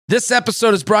This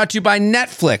episode is brought to you by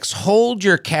Netflix. Hold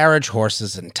your carriage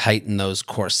horses and tighten those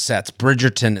corsets.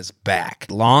 Bridgerton is back.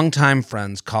 Longtime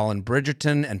friends Colin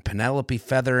Bridgerton and Penelope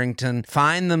Featherington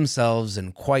find themselves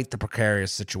in quite the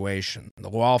precarious situation. The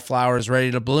wallflower is ready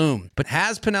to bloom. But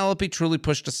has Penelope truly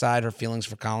pushed aside her feelings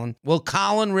for Colin? Will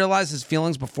Colin realize his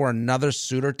feelings before another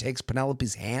suitor takes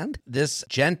Penelope's hand? This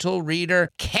gentle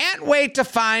reader can't wait to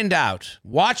find out.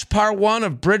 Watch part 1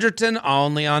 of Bridgerton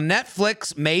only on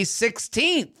Netflix May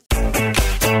 16th.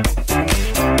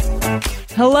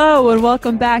 Hello and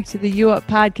welcome back to the U Up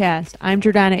podcast. I'm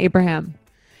Jordana Abraham.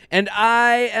 And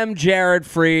I am Jared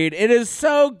Freed. It is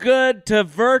so good to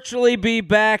virtually be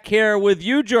back here with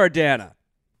you, Jordana.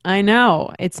 I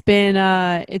know. It's been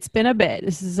a bit.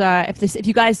 This is if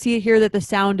you guys see here that the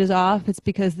sound is off, it's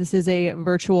because this is a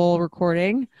virtual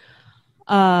recording.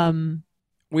 We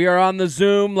are on the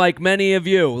Zoom like many of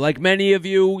you.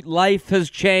 Life has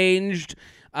changed.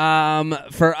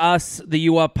 For us, the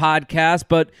U Up podcast,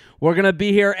 but we're going to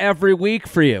be here every week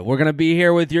for you. We're going to be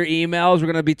here with your emails. We're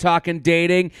going to be talking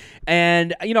dating.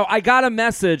 And, you know, I got a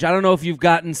message. I don't know if you've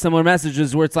gotten similar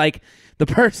messages where it's like the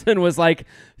person was like,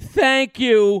 thank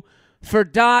you for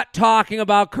not talking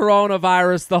about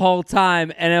coronavirus the whole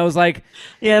time. And it was like,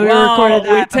 yeah, we recorded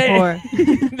that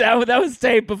before. that was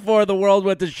taped before the world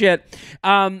went to shit.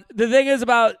 The thing is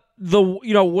about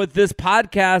with this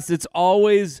podcast, it's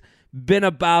always been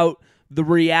about the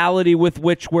reality with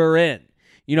which we're in.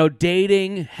 You know,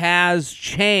 dating has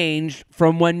changed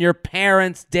from when your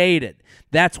parents dated.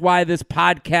 That's why this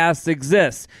podcast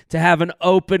exists, to have an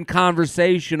open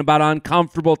conversation about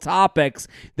uncomfortable topics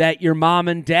that your mom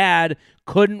and dad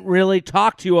couldn't really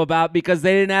talk to you about because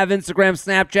they didn't have Instagram,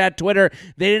 Snapchat, Twitter.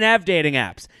 They didn't have dating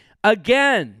apps.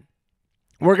 Again,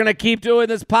 we're going to keep doing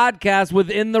this podcast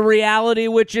within the reality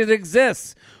which it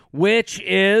exists, which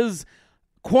is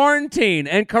quarantine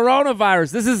and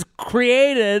coronavirus. This has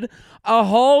created a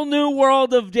whole new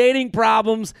world of dating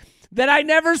problems that I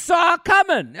never saw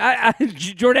coming.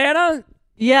 Jordana?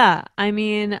 Yeah, I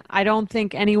mean, I don't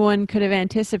think anyone could have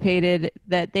anticipated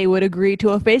that they would agree to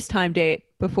a FaceTime date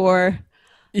before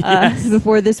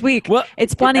this week. Well,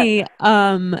 it's funny.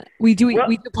 We do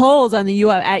polls on the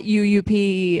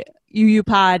UUP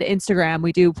Instagram.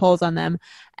 We do polls on them.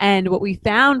 And what we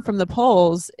found from the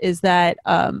polls is that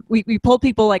we polled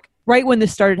people like right when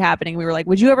this started happening. We were like,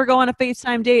 would you ever go on a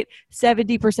FaceTime date?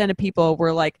 70% of people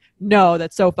were like, no,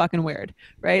 that's so fucking weird.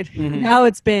 Right? Mm-hmm. Now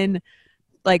it's been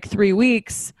like 3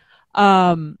 weeks.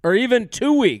 Or even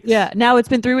 2 weeks. Yeah. Now it's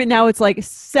been 3 weeks. Now it's like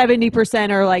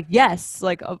 70% are like, yes.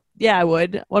 Like, oh, yeah, I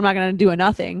would. Well, I'm not going to do a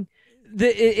nothing.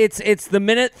 It's the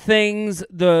minute things,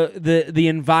 the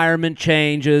environment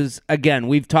changes. Again,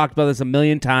 we've talked about this a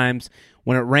million times.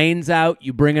 When it rains out,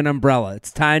 you bring an umbrella.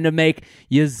 It's time to make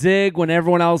you zig when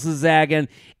everyone else is zagging.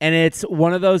 And it's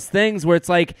one of those things where it's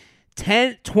like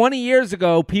 20 years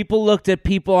ago, people looked at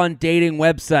people on dating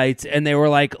websites and they were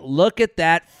like, look at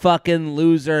that fucking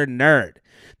loser nerd.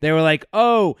 They were like,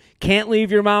 oh, can't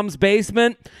leave your mom's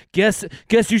basement? Guess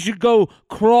you should go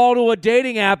crawl to a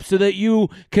dating app so that you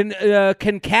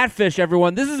can catfish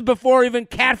everyone. This is before even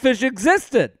catfish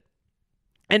existed.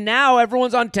 And now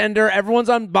everyone's on Tinder, everyone's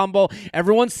on Bumble,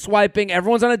 everyone's swiping,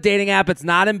 everyone's on a dating app. It's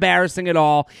not embarrassing at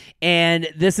all. And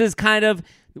this is kind of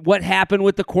what happened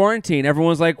with the quarantine.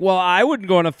 Everyone's like, well, I wouldn't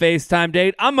go on a FaceTime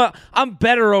date. I'm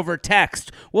better over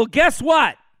text. Well, guess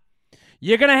what?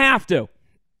 You're going to have to.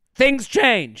 Things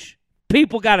change.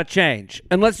 People got to change.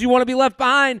 Unless you want to be left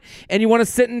behind and you want to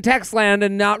sit in text land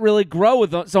and not really grow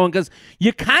with someone, because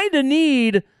you kind of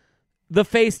need the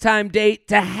FaceTime date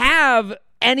to have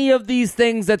any of these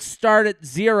things that start at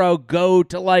 0 go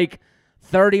to like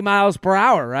 30 miles per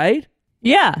hour, right?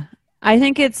 Yeah. I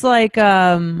think it's like,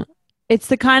 it's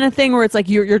the kind of thing where it's like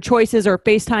your choices are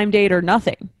FaceTime date or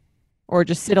nothing, or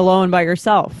just sit alone by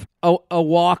yourself. A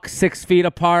walk 6 feet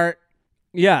apart.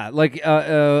 Yeah, like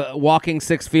walking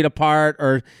 6 feet apart,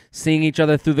 or seeing each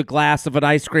other through the glass of an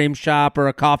ice cream shop or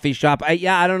a coffee shop. I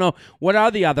don't know. What are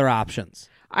the other options?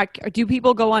 Do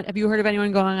people go on? Have you heard of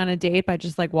anyone going on a date by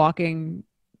just like walking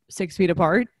 6 feet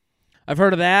apart? I've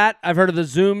heard of that. I've heard of the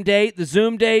Zoom date. The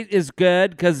Zoom date is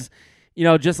good because, you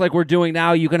know, just like we're doing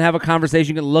now, you can have a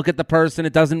conversation, you can look at the person.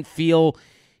 It doesn't feel,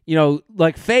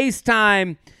 like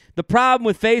FaceTime. The problem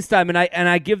with FaceTime, and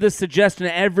I give this suggestion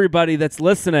to everybody that's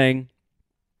listening,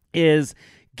 is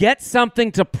get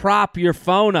something to prop your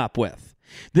phone up with.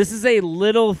 This is a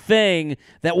little thing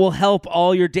that will help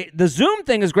all your data. The Zoom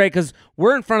thing is great because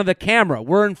we're in front of the camera.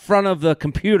 We're in front of the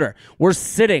computer. We're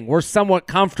sitting. We're somewhat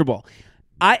comfortable.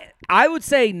 I would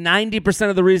say 90%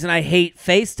 of the reason I hate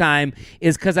FaceTime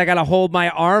is because I got to hold my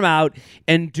arm out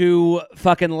and do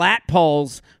fucking lat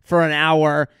pulls for an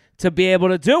hour to be able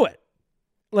to do it.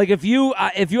 Like if you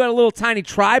had a little tiny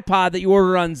tripod that you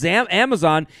ordered on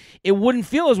Amazon, it wouldn't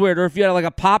feel as weird. Or if you had like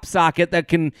a pop socket that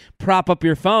can prop up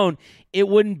your phone, it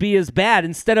wouldn't be as bad.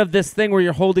 Instead of this thing where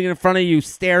you're holding it in front of you,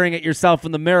 staring at yourself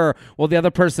in the mirror while the other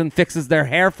person fixes their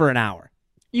hair for an hour.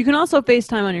 You can also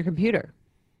FaceTime on your computer.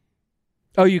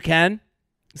 Oh, you can?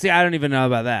 See, I don't even know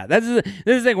about that. This is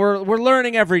the thing. We're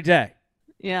learning every day.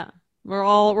 Yeah, we're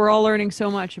all learning so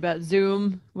much about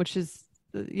Zoom, which is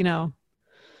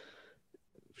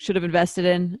should have invested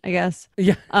in, I guess.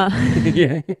 Yeah.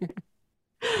 Yeah.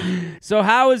 So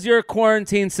how has your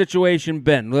quarantine situation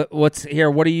been? What's here?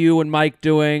 What are you and Mike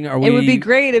doing? It would be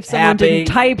great if someone didn't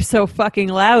type so fucking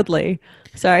loudly.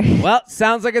 Sorry. Well,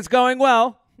 sounds like it's going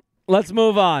well. Let's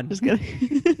move on. Just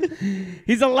kidding.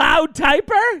 He's a loud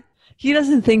typer? He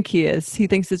doesn't think he is. He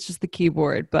thinks it's just the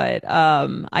keyboard, but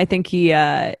I think he's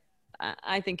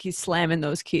slamming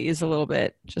those keys a little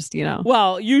bit, just,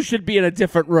 Well, you should be in a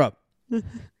different room.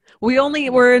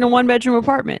 We're in a 1-bedroom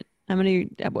apartment. How many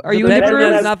are you in different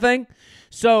rooms? Nothing.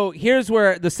 So here's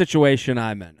where the situation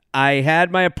I'm in. I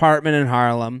had my apartment in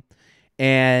Harlem,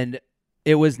 and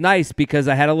it was nice because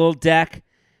I had a little deck.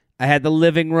 I had the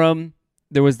living room.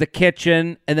 There was the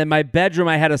kitchen, and then my bedroom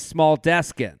I had a small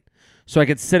desk in. So I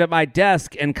could sit at my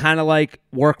desk and kind of like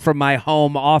work from my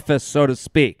home office, so to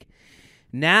speak.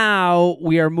 Now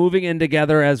we are moving in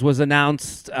together, as was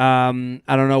announced. I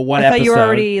don't know what episode. I thought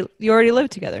you already live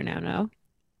together now, no?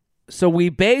 So we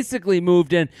basically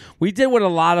moved in. We did what a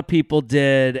lot of people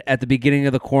did at the beginning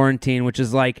of the quarantine, which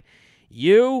is like,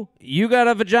 you got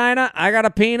a vagina, I got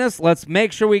a penis. Let's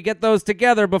make sure we get those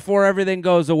together before everything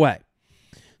goes away.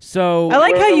 So I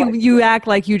like how you act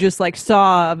like you just like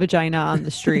saw a vagina on the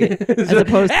street as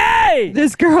opposed to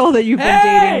this girl that you've been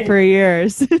dating for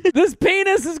years. This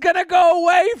penis is going to go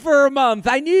away for a month.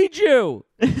 I need you.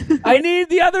 I need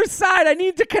the other side. I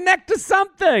need to connect to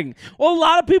something. Well, a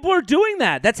lot of people are doing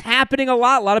that. That's happening a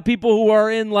lot. A lot of people who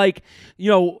are in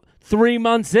 3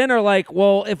 months in are like,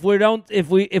 well, if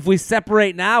we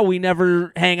separate now, we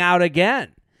never hang out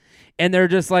again. And they're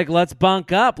just like, let's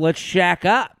bunk up. Let's shack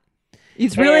up.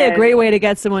 It's really a great way to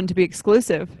get someone to be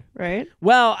exclusive, right?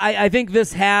 Well, I think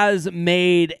this has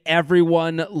made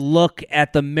everyone look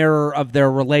at the mirror of their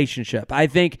relationship. I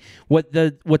think what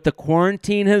the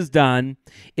quarantine has done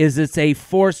is it's a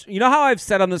force. You know how I've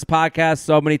said on this podcast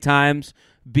so many times,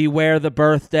 beware the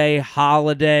birthday,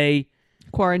 holiday.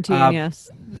 Quarantine, yes.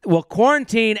 Well,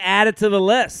 quarantine added to the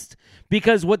list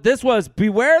because what this was,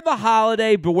 beware the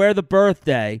holiday, beware the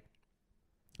birthday.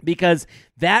 Because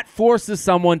that forces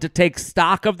someone to take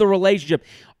stock of the relationship.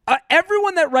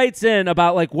 Everyone that writes in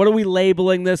about like, what are we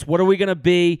labeling this? What are we going to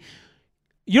be?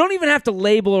 You don't even have to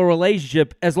label a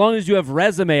relationship as long as you have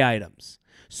resume items.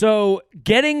 So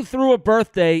getting through a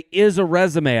birthday is a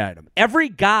resume item. Every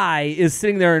guy is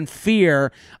sitting there in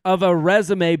fear of a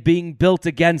resume being built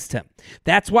against him.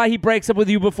 That's why he breaks up with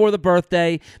you before the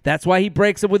birthday. That's why he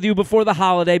breaks up with you before the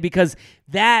holiday, because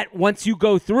that, once you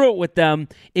go through it with them,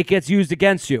 it gets used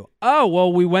against you. Oh,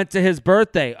 well, we went to his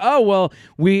birthday. Oh, well,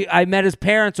 I met his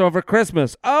parents over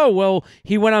Christmas. Oh, well,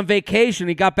 he went on vacation.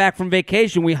 He got back from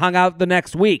vacation. We hung out the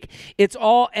next week. It's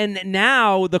all, and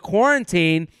now the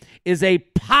quarantine is a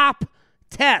pop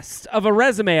test of a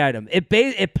resume item.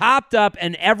 It popped up,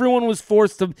 and everyone was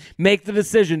forced to make the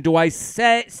decision: do I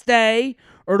stay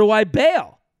or do I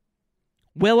bail?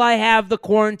 Will I have the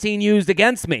quarantine used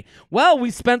against me? Well,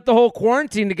 we spent the whole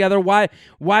quarantine together. Why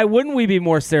wouldn't we be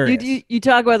more serious? You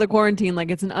talk about the quarantine like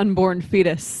it's an unborn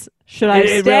fetus. Should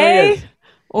I stay? Really,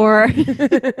 or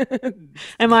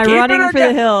am I running for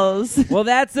the hills? Well,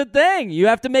 that's the thing. You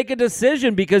have to make a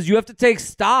decision because you have to take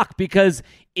stock, because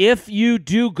if you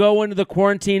do go into the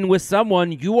quarantine with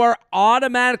someone, you are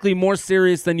automatically more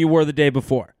serious than you were the day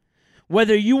before,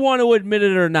 whether you want to admit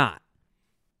it or not.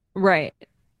 Right.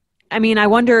 I mean, I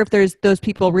wonder if there's those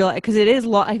people realize, because it is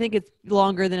I think it's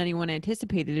longer than anyone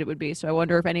anticipated it would be. So I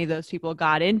wonder if any of those people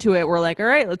got into it, were like, all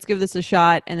right, let's give this a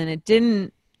shot. And then it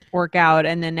didn't work out.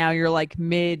 And then now you're like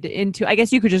I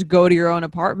guess you could just go to your own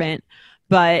apartment,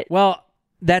 but well,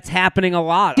 that's happening a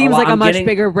lot. Seems like a much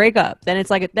bigger breakup. Then it's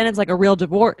like a real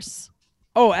divorce.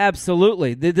 Oh,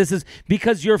 absolutely. This is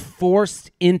because you're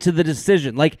forced into the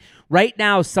decision. Like right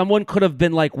now, someone could have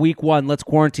been like, week 1, let's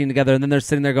quarantine together. And then they're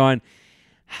sitting there going,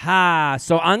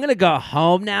 so I'm going to go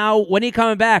home now. When are you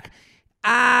coming back?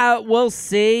 We'll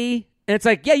see. And it's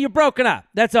like, yeah, you're broken up.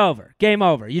 That's over. Game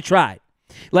over. You tried.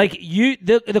 Like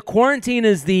the quarantine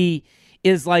is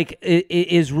is like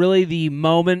is really the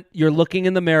moment you're looking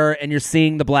in the mirror and you're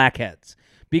seeing the blackheads,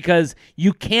 because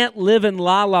you can't live in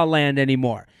La La Land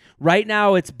anymore. Right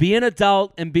now, it's be an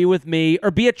adult and be with me, or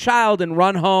be a child and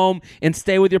run home and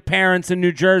stay with your parents in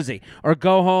New Jersey, or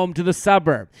go home to the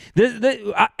suburb.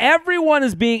 Everyone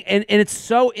is being, and it's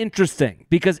so interesting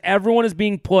because everyone is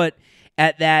being put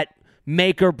at that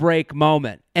make or break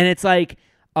moment. And it's like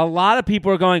a lot of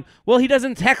people are going, well, he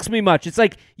doesn't text me much. It's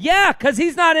like, yeah, because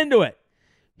he's not into it.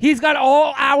 He's got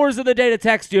all hours of the day to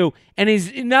text you, and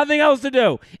he's nothing else to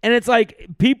do. And it's like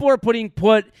people are putting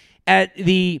put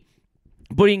face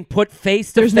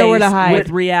to face with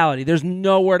reality. There's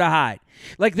nowhere to hide.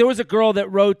 Like there was a girl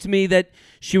that wrote to me that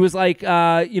she was like,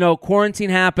 quarantine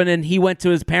happened and he went to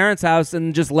his parents' house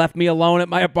and just left me alone at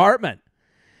my apartment.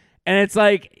 And it's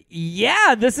like,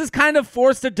 yeah, this is kind of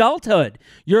forced adulthood.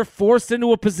 You're forced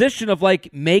into a position of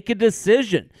like, make a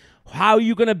decision. How are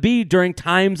you going to be during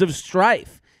times of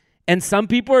strife? And some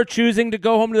people are choosing to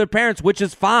go home to their parents, which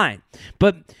is fine.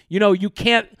 But, you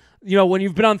can't, when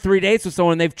you've been on 3 dates with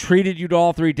someone, they've treated you to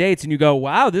all 3 dates, and you go,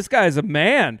 wow, this guy's a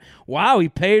man. Wow, he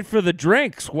paid for the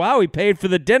drinks. Wow, he paid for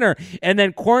the dinner. And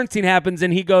then quarantine happens,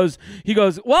 and he goes,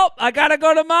 well, I got to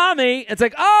go to mommy. It's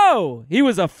like, oh, he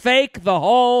was a fake the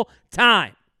whole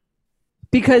time.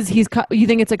 Because you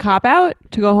think it's a cop-out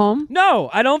to go home? No,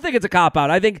 I don't think it's a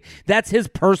cop-out. I think that's his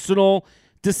personal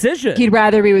decision. He'd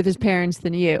rather be with his parents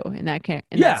than you in that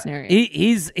scenario.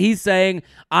 He's saying,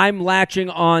 I'm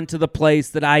latching on to the place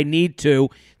that I need to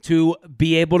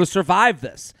be able to survive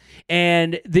this.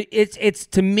 And it's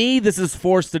to me, this is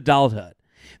forced adulthood.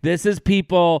 This is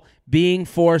people being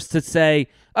forced to say,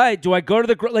 all right, do I go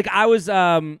to the like I was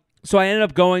so I ended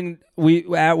up going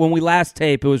when we last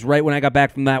taped, it was right when I got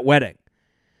back from that wedding.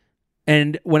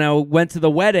 And when I went to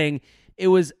the wedding, it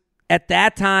was at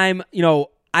that time,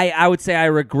 I would say I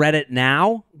regret it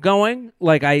now going.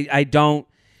 Like I don't.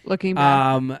 Looking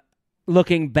back.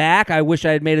 Looking back, I wish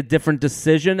I had made a different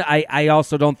decision. I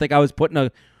also don't think I was put in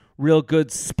a real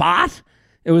good spot.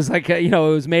 It was like, it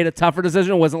was made a tougher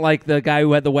decision. It wasn't like the guy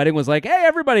who had the wedding was like, hey,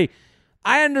 everybody,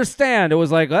 I understand. It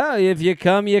was like, well, if you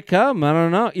come, you come. I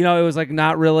don't know. It was like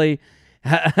not really.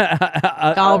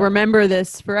 I'll remember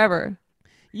this forever.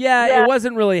 Yeah, it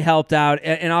wasn't really helped out.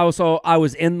 And also, I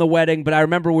was in the wedding, but I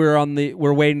remember we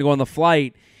were waiting to go on the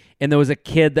flight, and there was a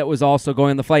kid that was also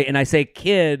going on the flight. And I say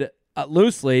kid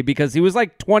loosely because he was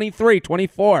like 23,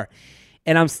 24.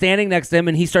 And I'm standing next to him,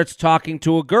 and he starts talking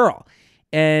to a girl.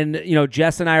 And,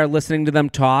 Jess and I are listening to them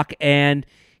talk, and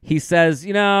he says,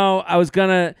 I was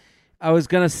gonna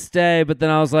stay, but then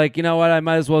I was like, you know what, I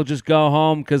might as well just go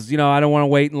home because, I don't want to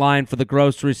wait in line for the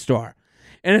grocery store.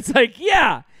 And it's like,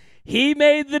 yeah. He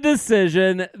made the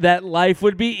decision that life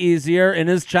would be easier in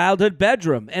his childhood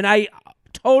bedroom. And I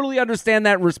totally understand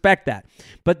that and respect that.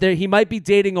 But he might be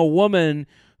dating a woman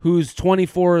who's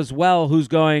 24 as well, who's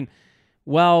going,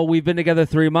 well, we've been together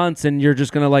 3 months and you're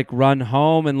just going to like run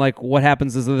home. And like, what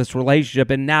happens is this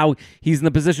relationship? And now he's in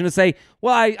the position to say,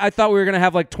 well, I thought we were going to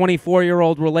have like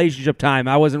 24-year-old relationship time.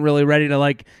 I wasn't really ready to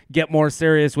like get more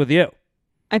serious with you.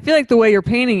 I feel like the way you're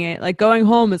painting it, like going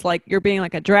home is like you're being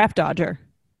like a draft dodger.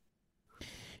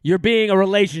 You're being a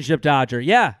relationship dodger.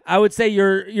 Yeah, I would say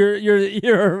you're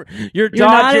dodging. You're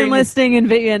not enlisting in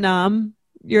Vietnam.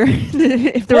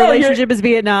 If the relationship is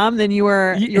Vietnam, then you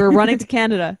were running to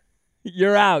Canada.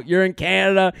 You're out. You're in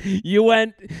Canada. You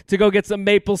went to go get some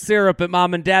maple syrup at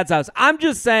mom and dad's house. I'm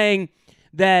just saying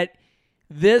that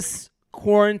this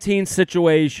quarantine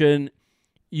situation,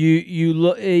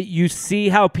 you see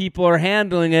how people are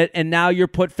handling it, and now you're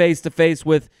put face to face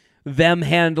with them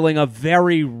handling a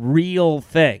very real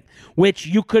thing, which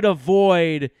you could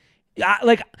avoid.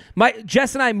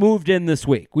 Jess and I moved in this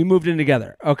week. We moved in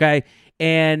together, okay?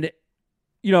 And,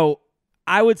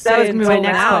 I would say that was my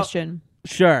next question.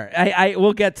 Sure, I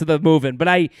we'll get to the move-in, but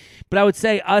I would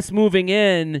say us moving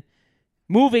in,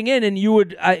 and you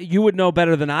would know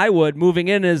better than I would. Moving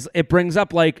in is it brings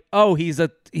up like, oh,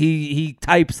 he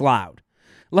types loud,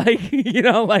 like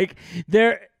like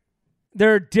there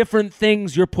are different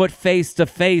things you're put face to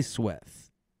face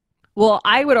with. Well,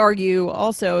 I would argue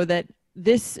also that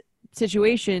this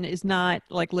situation is not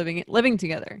like living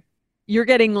together. You're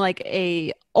getting like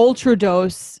a ultra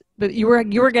dose, but you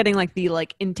were getting like the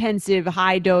like intensive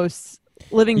high dose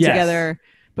living together.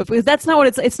 But because that's not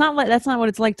what that's not what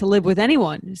it's like to live with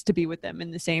anyone, is to be with them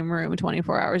in the same room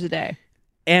 24 hours a day.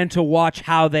 And to watch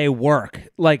how they work.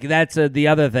 Like that's the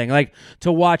other thing. Like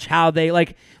to watch how they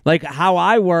like how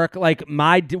I work. Like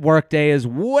my work day is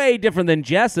way different than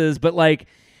Jess's. But like,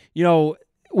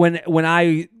 when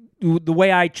the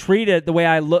way I treat it, the way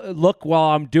I look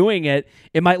while I'm doing it,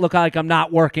 it might look like I'm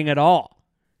not working at all.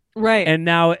 Right. And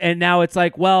now it's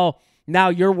like, well, now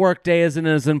your work day isn't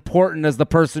as important as the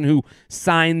person who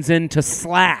signs into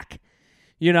Slack,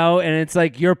 and it's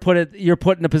like you're put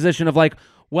in a position of like,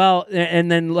 well,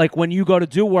 and then like when you go to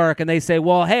do work and they say,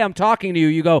 well, hey, I'm talking to you,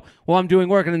 you go, well, I'm doing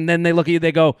work, and then they look at you,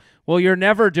 they go, well, you're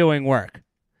never doing work.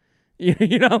 Like,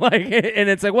 and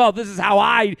it's like, well, this is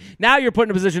how now you're put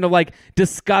in a position of like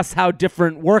discuss how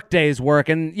different work days work,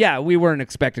 and yeah, we weren't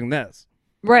expecting this.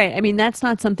 Right. I mean, that's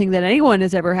not something that anyone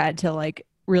has ever had to like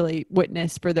really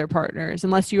witness for their partners,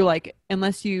 unless you own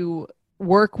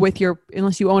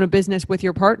a business with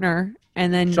your partner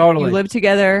and then you live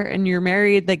together and you're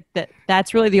married. Like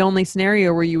that's really the only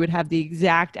scenario where you would have the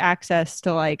exact access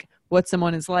to like what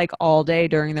someone is like all day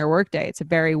during their workday. It's a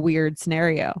very weird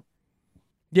scenario.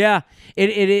 Yeah,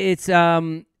 it's I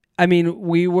mean,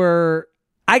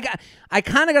 I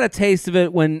kind of got a taste of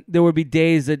it when there would be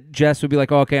days that Jess would be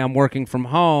like, oh, okay, I'm working from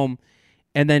home,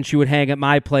 and then she would hang at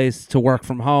my place to work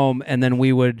from home, and then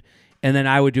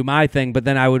I would do my thing, but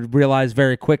then I would realize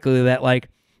very quickly that like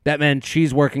that meant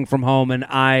she's working from home and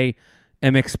I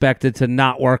am expected to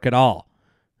not work at all.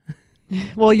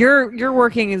 Well, your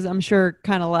working is, I'm sure,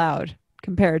 kind of loud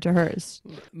compared to hers.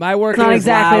 My work is not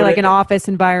exactly loud. Like an office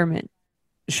environment.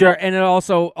 Sure, and it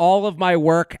also, all of my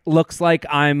work looks like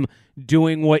I'm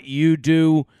doing what you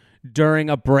do during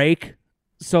a break.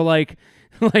 So like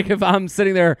if I'm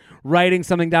sitting there writing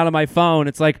something down on my phone,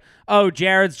 it's like, oh,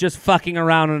 Jared's just fucking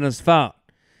around on his phone.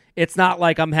 It's not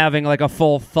like I'm having like a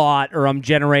full thought or I'm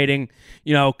generating,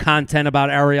 content about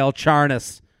Ariel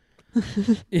Charnas.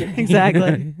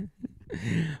 Exactly.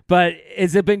 But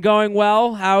has it been going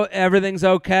well? How everything's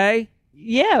okay?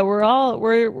 Yeah,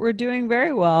 we're doing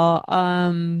very well.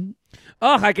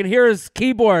 I can hear his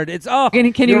keyboard. It's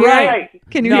Can you right.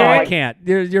 Can you No, hear I it? can't.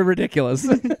 You're ridiculous.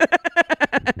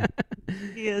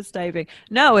 He is typing.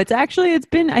 No, it's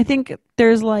been, I think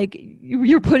there's like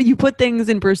you put things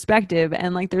in perspective,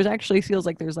 and like there's actually feels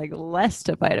like there's like less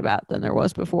to fight about than there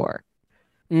was before.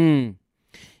 Yeah,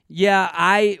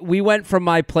 we went from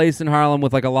my place in Harlem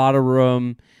with like a lot of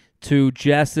room to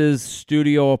Jess's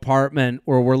studio apartment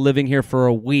where we're living here for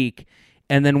a week,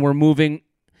 and then we're moving.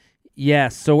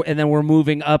 Yes, and then we're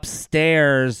moving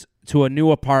upstairs to a new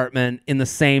apartment in the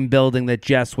same building that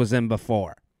Jess was in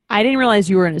before. I didn't realize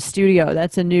you were in a studio.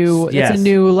 That's a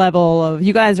new level of,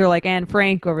 you guys are like Anne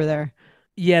Frank over there.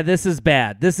 Yeah, this is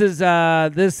bad. This is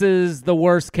the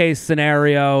worst case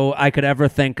scenario I could ever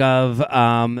think of.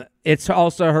 It's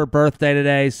also her birthday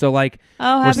today, so like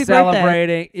we're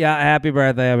celebrating. Birthday. Yeah, happy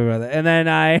birthday. And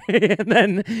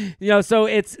then so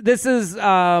this is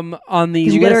on the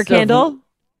Did you get her a candle?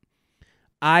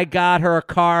 I got her a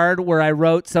card where I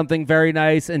wrote something very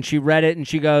nice, and she read it and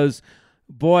she goes,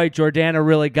 boy, Jordana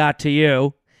really got to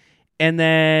you. And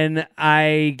then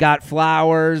I got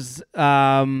flowers,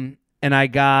 and I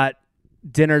got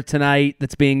dinner tonight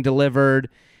that's being delivered,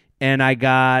 and I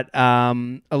got a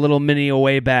little mini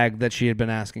away bag that she had been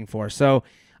asking for. So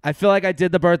I feel like I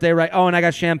did the birthday right. Oh, and I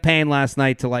got champagne last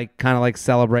night to like kind of like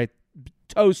celebrate,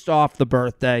 toast off the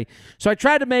birthday. So I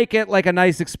tried to make it like a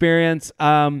nice experience.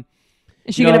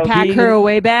 Is she going to pack her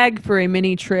away bag for a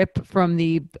mini trip from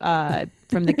the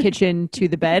kitchen to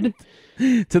the bed?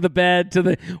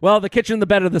 The kitchen and the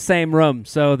bed are the same room,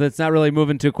 so that's not really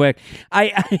moving too quick.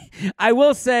 I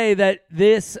will say that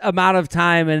this amount of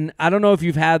time, and I don't know if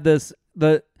you've had this,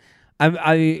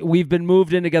 we've been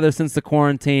moved in together since the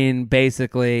quarantine,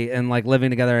 basically, and like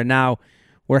living together, and now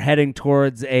we're heading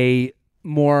towards a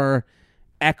more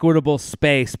equitable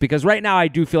space, because right now I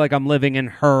do feel like I'm living in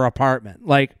her apartment.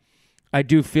 Like, I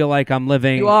do feel like I'm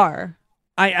living. You are.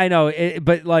 I know,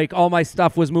 but like all my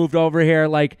stuff was moved over here.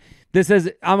 Like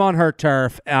I'm on her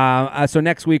turf. So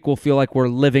next week we'll feel like we're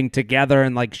living together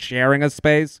and like sharing a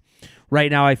space. Right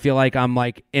now I feel like I'm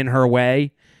like in her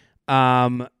way,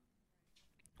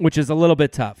 which is a little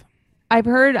bit tough. I've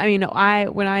heard,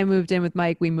 when I moved in with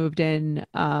Mike, we moved in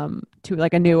to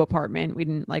like a new apartment. We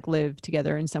didn't like live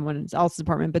together in someone else's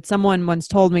apartment, but someone once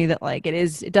told me that like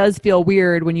it does feel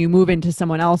weird when you move into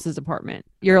someone else's apartment.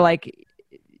 You're like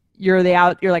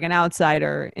an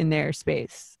outsider in their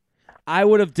space. I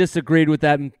would have disagreed with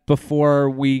that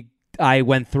before I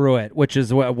went through it, which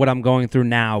is what I'm going through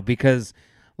now, because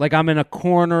like I'm in a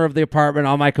corner of the apartment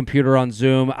on my computer on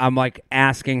Zoom. I'm like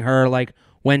asking her like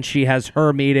when she has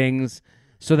her meetings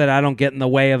so that I don't get in the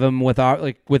way of them with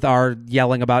our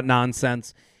yelling about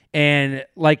nonsense. And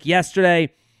like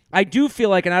yesterday, I do feel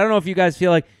like, and I don't know if you guys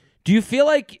feel like, do you feel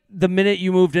like the minute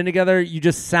you moved in together, you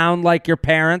just sound like your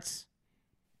parents?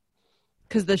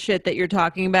 Because the shit that you're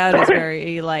talking about is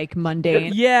very, like,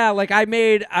 mundane. Yeah, like I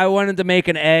wanted to make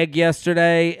an egg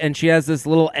yesterday, and she has this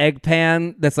little egg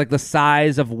pan that's like the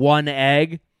size of one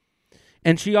egg.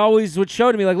 And she always would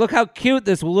show to me, like, look how cute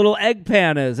this little egg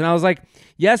pan is. And I was like,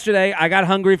 yesterday I got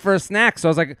hungry for a snack, so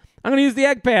I was like, I'm going to use the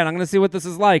egg pan. I'm going to see what this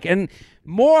is like. And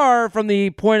more from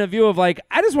the point of view of, like,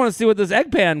 I just want to see what this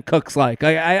egg pan cooks like.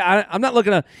 I'm not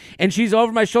looking to, and she's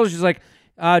over my shoulder. She's like,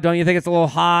 don't you think it's a little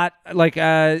hot? Like,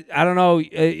 I don't know. Are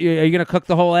you going to cook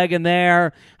the whole egg in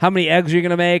there? How many eggs are you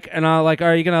going to make? And I'm like,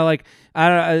 are you going to, like, I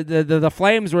don't know, the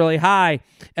flame's really high.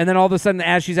 And then all of a sudden,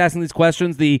 as she's asking these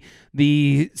questions,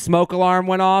 the smoke alarm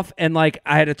went off, and, like,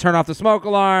 I had to turn off the smoke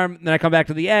alarm. Then I come back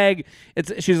to the egg.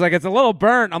 She's like, it's a little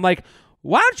burnt. I'm like,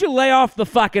 why don't you lay off the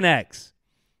fucking eggs?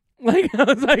 Like, I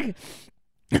was like,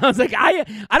 I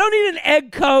don't need an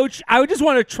egg coach. I would just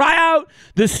want to try out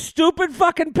this stupid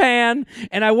fucking pan,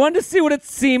 and I wanted to see what it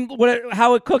seemed,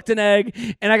 how it cooked an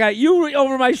egg. And I got you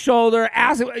over my shoulder,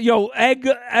 asking, egg,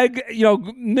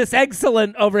 Miss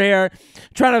Excellent over here,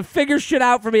 trying to figure shit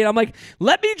out for me. And I'm like,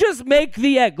 let me just make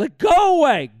the egg. Like, go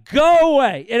away.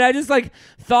 And I just, like,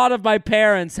 thought of my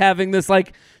parents having this,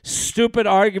 like, stupid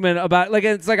argument about, like,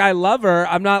 it's like I love her.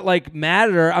 I'm not, like, mad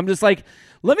at her. I'm just like,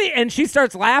 and she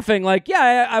starts laughing like,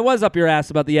 yeah, I was up your ass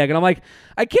about the egg. And I'm like,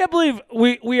 I can't believe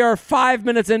we are 5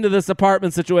 minutes into this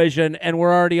apartment situation and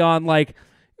we're already on, like,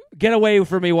 get away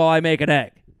from me while I make an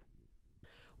egg.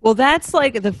 Well, that's,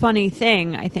 like, the funny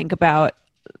thing I think about,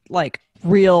 like,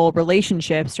 real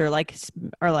relationships or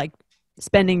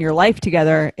spending your life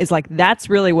together is, like, that's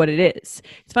really what it is.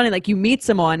 It's funny, like, you meet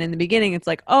someone in the beginning, it's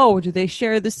like, oh, do they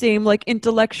share the same, like,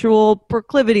 intellectual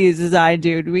proclivities as I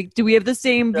do? Do we have the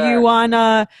same view on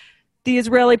the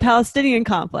Israeli-Palestinian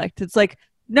conflict? It's like,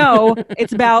 no,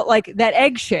 it's about, like, that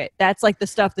egg shit. That's, like, the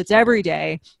stuff that's every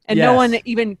day, and no one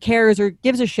even cares or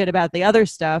gives a shit about the other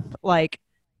stuff, like,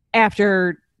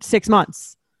 after 6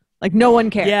 months. Like, no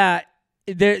one cares. Yeah.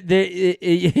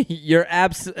 You're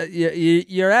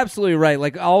absolutely right.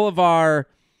 Like, all of our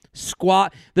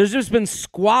there's just been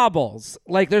squabbles.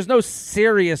 Like, there's no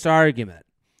serious argument.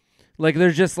 Like,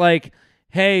 there's just like,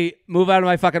 hey, move out of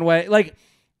my fucking way. Like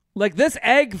this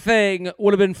egg thing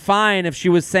would have been fine if she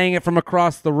was saying it from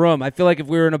across the room. I feel like if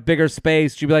we were in a bigger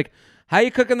space, she'd be like, how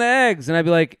you cooking the eggs? And I'd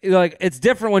be like, it's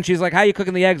different when she's like, how you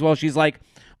cooking the eggs, while she's, like,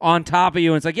 on top of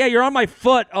you. And it's like, yeah, you're on my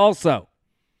foot also.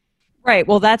 Right.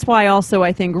 Well, that's why also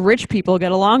I think rich people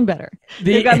get along better.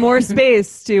 They've got more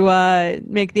space to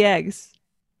make the eggs.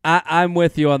 I'm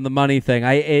with you on the money thing.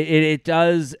 It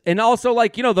does, and also,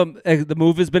 like, the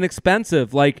move has been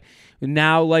expensive. Like,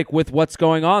 now, like, with what's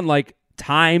going on, like,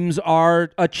 times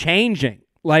are changing.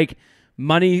 Like,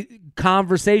 money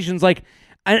conversations, like,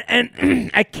 and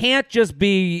I can't just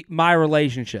be my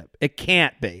relationship. It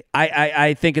can't be.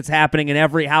 I think it's happening in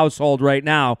every household right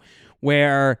now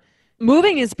where.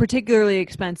 Moving is a particularly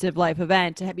expensive life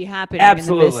event to be happening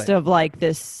Absolutely. In the midst of, like,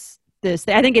 this.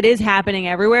 I think it is happening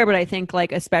everywhere, but I think,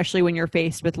 like, especially when you're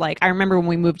faced with, like, I remember when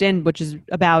we moved in, which is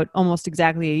about almost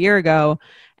exactly a year ago,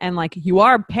 and, like, you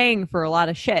are paying for a lot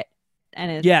of shit,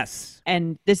 and yes,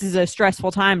 and this is a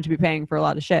stressful time to be paying for a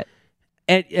lot of shit.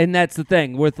 And that's the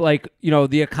thing with, like,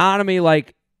 the economy,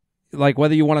 like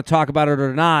whether you want to talk about it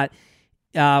or not.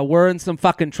 We're in some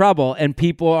fucking trouble, and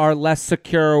people are less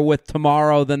secure with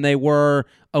tomorrow than they were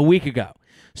a week ago.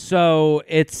 So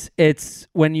it's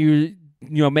when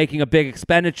you're making a big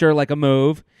expenditure like a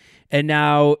move, and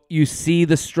now you see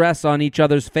the stress on each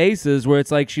other's faces where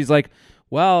it's like, she's like,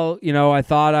 well, I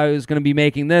thought I was going to be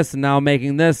making this, and now I'm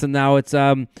making this, and now it's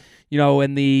and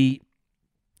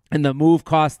the move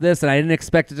cost this, and I didn't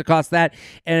expect it to cost that.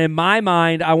 And in my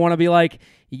mind, I want to be like,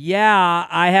 yeah,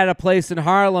 I had a place in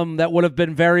Harlem that would have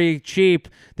been very cheap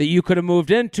that you could have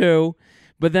moved into.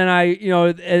 But then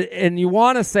and you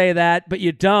want to say that, but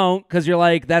you don't, because you're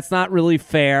like, that's not really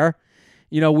fair.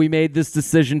 We made this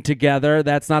decision together.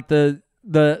 That's not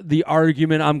the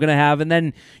argument I'm going to have. And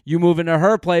then you move into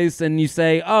her place and you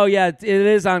say, oh, yeah, it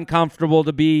is uncomfortable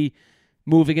to be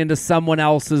moving into someone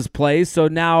else's place. So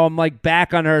now I'm, like,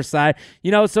 back on her side.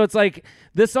 So it's like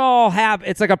this all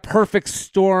it's like a perfect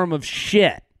storm of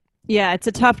shit. Yeah, it's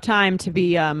a tough time to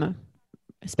be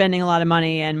spending a lot of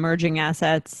money and merging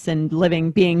assets and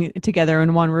being together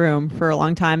in one room for a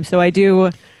long time. So I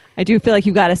do feel like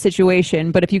you've got a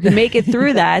situation, but if you can make it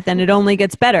through that, then it only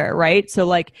gets better, right? So,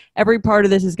 like, every part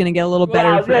of this is going to get a little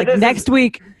better. Next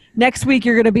week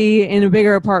you're going to be in a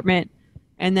bigger apartment,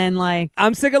 And then like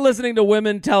I'm sick of listening to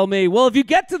women tell me, well, if you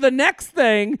get to the next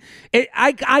thing,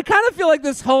 I kind of feel like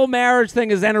this whole marriage thing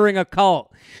is entering a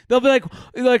cult. They'll be like,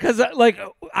 because like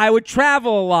I would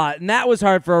travel a lot, and that was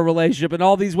hard for a relationship. And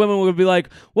all these women would be like,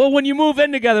 well, when you move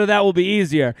in together, that will be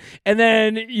easier. And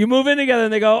then you move in together,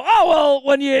 and they go, oh, well,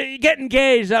 when you get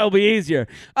engaged, that will be easier.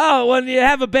 Oh, when you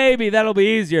have a baby, that'll be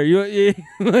easier. You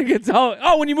like it's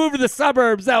when you move to the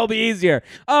suburbs, that will be easier.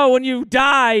 Oh, when you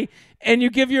die and you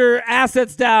give your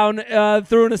assets down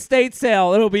through an estate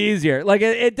sale, it'll be easier. Like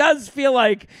it does feel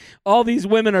like all these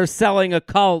women are selling a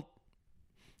cult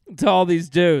to all these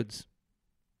dudes.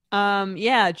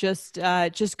 Yeah, just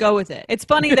go with it. It's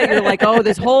funny that you're like, oh,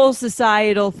 this whole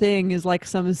societal thing is like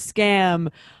some scam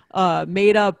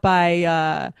made up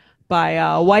by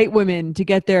white women to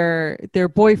get their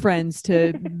boyfriends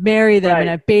to marry them and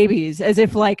have babies, as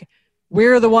if like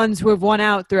we're the ones who have won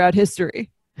out throughout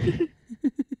history.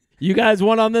 You guys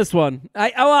won on this one.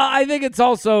 I think it's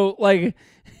also like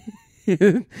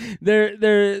I've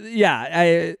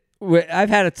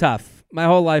had it tough. My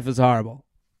whole life is horrible.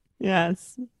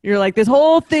 Yes. You're like, this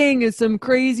whole thing is some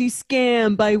crazy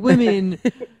scam by women.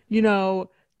 You know,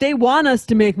 they want us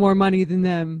to make more money than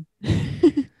them.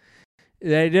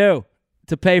 They do,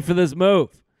 to pay for this move.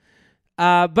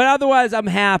 But otherwise, I'm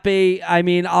happy. I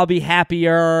mean, I'll be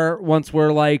happier once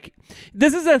we're like,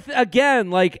 this is again,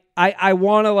 like, I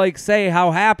want to like say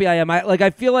how happy I am. I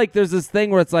feel like there's this thing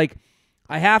where it's like,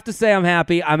 I have to say I'm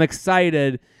happy. I'm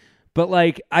excited. But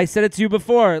like I said it to you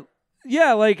before,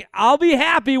 yeah, like I'll be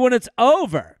happy when it's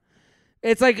over.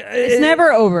 It's like it's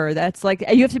never over. That's like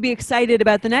you have to be excited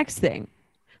about the next thing.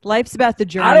 Life's about the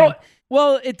journey.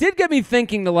 Well, it did get me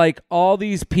thinking to like all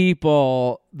these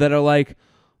people that are like,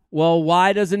 well,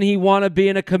 why doesn't he want to be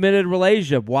in a committed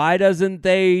relationship? Why doesn't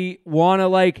they want to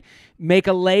like make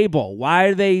a label? Why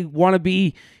do they want to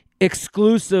be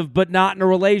exclusive but not in a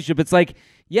relationship? It's like,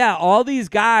 yeah, all these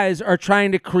guys are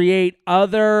trying to create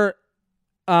other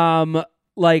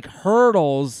like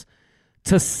hurdles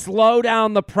to slow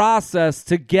down the process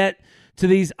to get to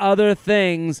these other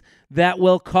things that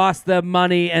will cost them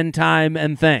money and time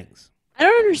and things. I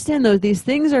don't understand though. These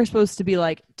things are supposed to be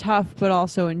like tough, but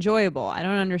also enjoyable. I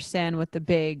don't understand what the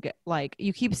big, like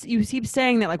you keep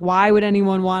saying that, like, why would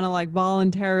anyone want to like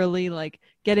voluntarily like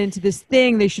get into this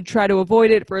thing? They should try to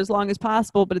avoid it for as long as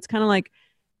possible. But it's kind of like,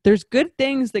 there's good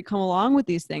things that come along with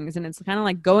these things. And it's kind of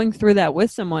like going through that with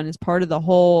someone is part of the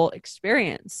whole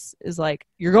experience, is like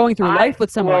you're going through life with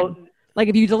someone. Like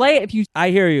if you delay it, I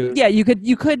hear you. Yeah, you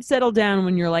could settle down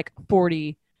when you're like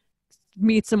 40,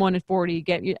 meet someone at 40,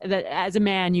 that as a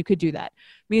man, you could do that.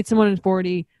 Meet someone at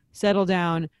 40, settle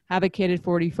down, have a kid at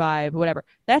 45, whatever.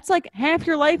 That's like half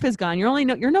your life is gone.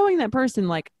 You're knowing that person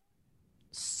like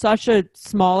such a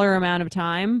smaller amount of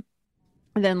time.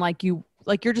 And then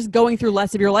you're just going through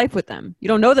less of your life with them. You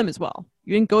don't know them as well.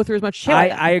 You didn't go through as much shit with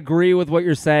them. I agree with what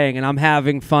you're saying, and I'm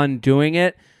having fun doing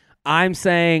it. I'm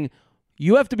saying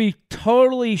you have to be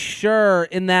totally sure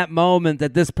in that moment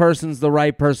that this person's the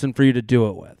right person for you to do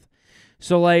it with.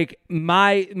 So like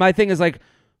my thing is like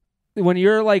when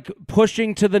you're like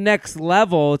pushing to the next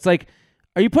level, it's like,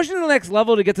 are you pushing to the next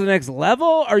level to get to the next level?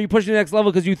 Or are you pushing to the next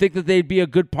level because you think that they'd be a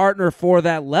good partner for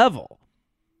that level?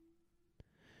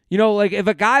 You know, like if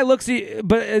a guy looks at you,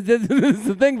 but this is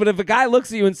the thing, but if a guy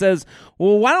looks at you and says,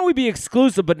 well, why don't we be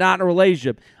exclusive but not in a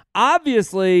relationship?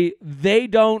 Obviously, they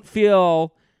don't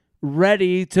feel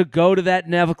ready to go to that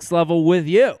next level with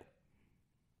you.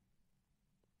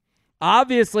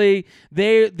 Obviously,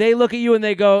 they look at you and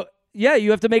they go, yeah, you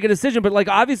have to make a decision. But like,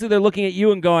 obviously, they're looking at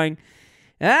you and going,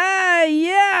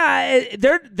 yeah.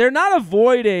 They're not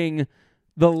avoiding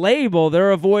the label.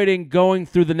 They're avoiding going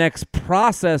through the next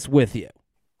process with you.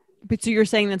 But so you're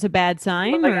saying that's a bad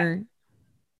sign,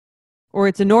 or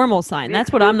it's a normal sign?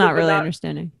 That's what I'm not really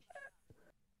understanding.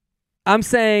 I'm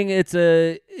saying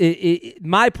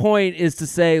my point is to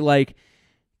say, like,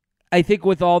 I think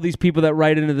with all these people that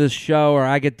write into this show or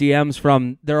I get DMs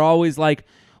from, they're always like,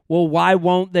 well, why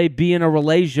won't they be in a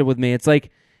relationship with me? It's like,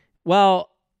 well,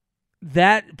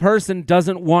 that person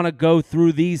doesn't want to go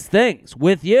through these things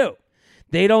with you.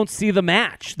 They don't see the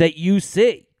match that you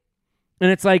see.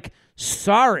 And it's like,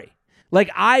 sorry. Like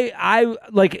I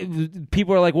like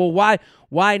people are like, well,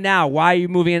 why now? Why are you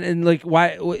moving in? And like, why?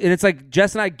 And it's like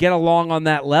Jess and I get along on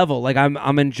that level. Like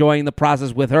I'm enjoying the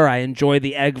process with her. I enjoy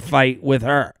the egg fight with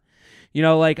her. You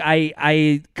know, like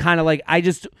I kind of like, I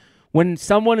just, when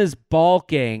someone is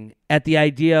balking at the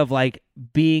idea of like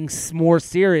being more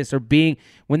serious or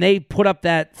when they put up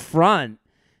that front,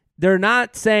 they're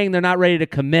not saying they're not ready to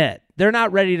commit. They're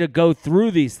not ready to go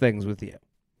through these things with you.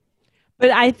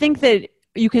 But I think that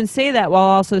you can say that while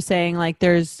also saying like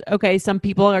some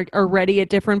people are ready at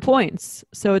different points.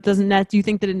 So it doesn't do you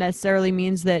think that it necessarily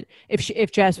means that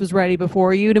if Jess was ready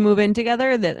before you to move in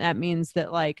together, that means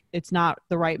that like it's not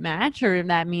the right match, or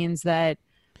that means that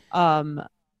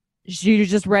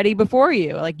she's just ready before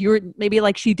you? Like maybe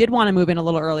like she did want to move in a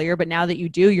little earlier, but now that you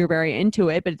do, you're very into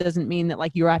it, but it doesn't mean that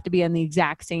like you have to be on the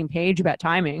exact same page about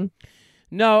timing.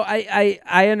 No,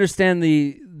 I understand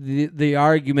the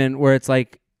argument where it's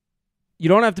like, you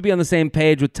don't have to be on the same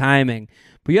page with timing,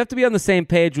 but you have to be on the same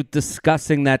page with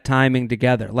discussing that timing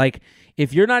together. Like,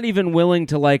 if you're not even willing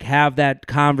to like have that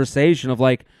conversation of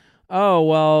like, oh,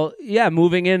 well, yeah,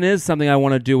 moving in is something I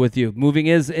want to do with you. Moving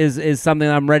is something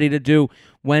I'm ready to do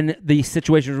when the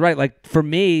situation is right. Like, for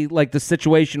me, like the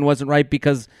situation wasn't right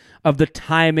because of the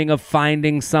timing of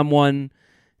finding someone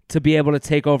to be able to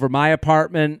take over my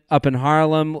apartment up in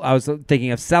Harlem. I was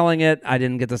thinking of selling it. I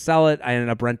didn't get to sell it. I ended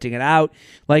up renting it out.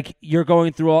 Like, you're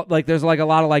going through all, like, there's like a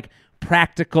lot of like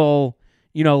practical,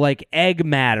 like egg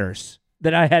matters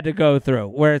that I had to go through,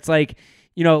 where it's like,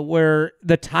 where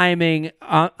the timing,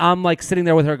 I'm like sitting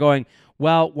there with her going,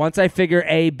 well, once I figure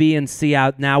A, B, and C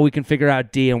out, now we can figure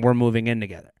out D, and we're moving in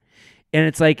together. And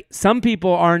it's like, some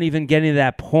people aren't even getting to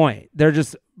that point. They're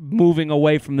just moving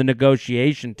away from the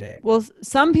negotiation table. Well,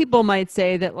 some people might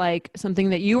say that like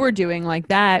something that you were doing like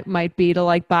that might be to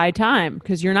like buy time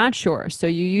because you're not sure. So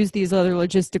you use these other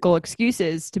logistical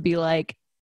excuses to be like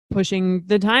pushing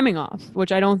the timing off,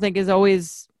 which I don't think I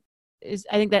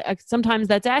think that sometimes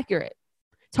that's accurate.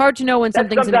 It's hard to know when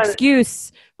something's an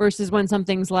excuse versus when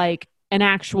something's like an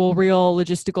actual real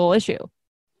logistical issue.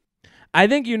 I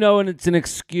think and it's an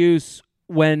excuse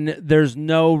when there's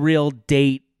no real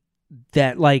date,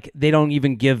 that like they don't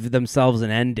even give themselves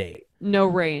an end date. No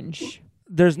range.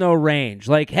 There's no range.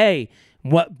 Like, hey,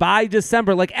 by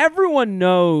December, like everyone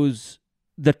knows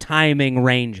the timing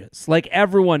ranges. Like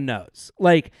everyone knows.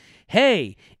 Like,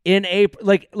 hey, in April,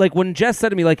 like when Jess said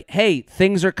to me, like, hey,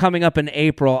 things are coming up in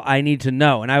April, I need to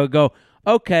know. And I would go,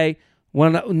 okay,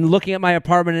 when looking at my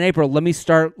apartment in April, let me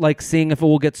start like seeing if it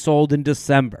will get sold in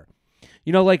December.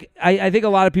 Like I think a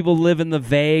lot of people live in the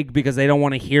vague because they don't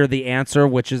want to hear the answer,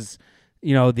 which is,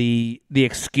 the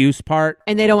excuse part.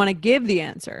 And they don't want to give the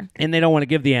answer.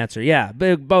 Yeah,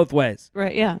 both ways.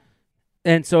 Right, yeah.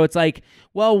 And so it's like,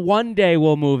 well, one day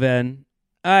we'll move in.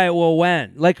 All right, well,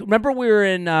 when? Like, remember we were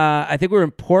in, I think we were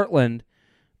in Portland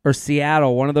or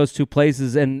Seattle, one of those two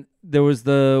places, and there was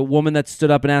the woman that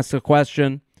stood up and asked a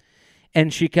question,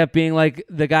 and she kept being like,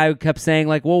 the guy who kept saying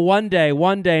like, well, one day.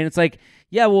 And it's like,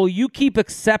 yeah, well, you keep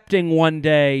accepting one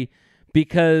day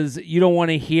because you don't want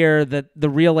to hear the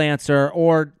real answer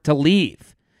or to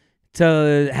leave,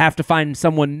 to have to find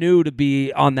someone new to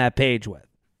be on that page with.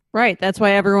 Right. That's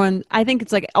why I think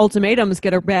it's like ultimatums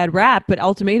get a bad rap, but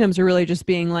ultimatums are really just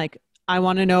being like, I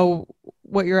want to know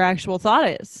what your actual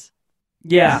thought is.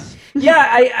 Yeah.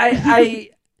 Yeah.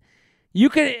 You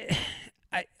could.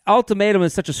 Ultimatum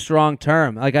is such a strong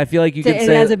term. Like, I feel like you could say it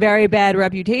has a very bad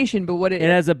reputation, but it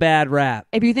has a bad rap.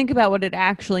 If you think about what it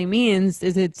actually means,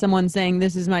 is it someone saying,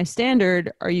 this is my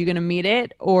standard? Are you going to meet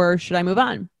it, or should I move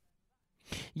on?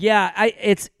 Yeah,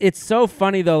 it's so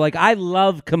funny though. Like, I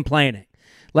love complaining.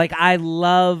 Like, I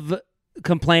love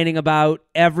complaining about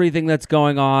everything that's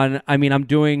going on. I mean, I'm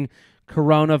doing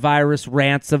coronavirus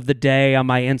rants of the day on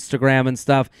my Instagram and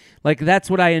stuff. Like, that's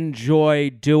what I enjoy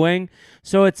doing.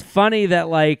 So it's funny that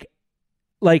like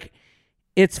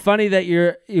it's funny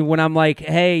that when I'm like,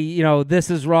 hey, this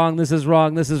is wrong.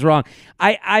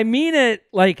 I mean it.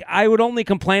 Like, I would only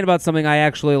complain about something I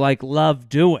actually like love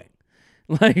doing.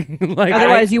 Like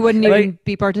otherwise you wouldn't even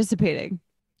be participating.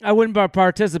 I wouldn't be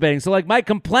participating. So like my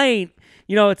complaint,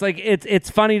 it's like, it's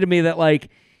funny to me that like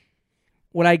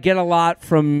what I get a lot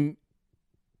from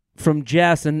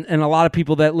Jess and a lot of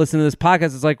people that listen to this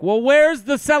podcast, it's like, well, where's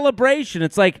the celebration?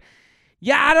 It's like,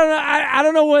 yeah, I don't know. I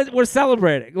don't know what we're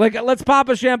celebrating. Like, let's pop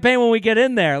a champagne when we get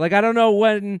in there. Like, I don't know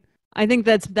when. I think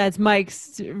that's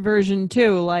Mike's version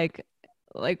too. Like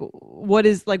what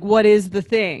is the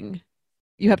thing?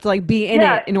 You have to like be in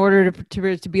it in order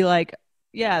to be like,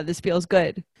 yeah, this feels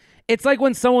good. It's like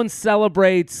when someone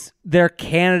celebrates their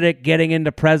candidate getting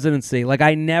into presidency. Like,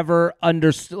 I never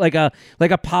understood, like a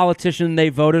politician they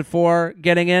voted for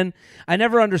getting in. I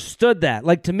never understood that.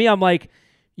 Like, to me, I'm like,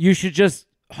 you should just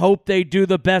hope they do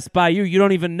the best by you. You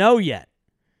don't even know yet.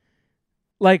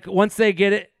 Like, once they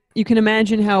get it. You can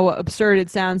imagine how absurd it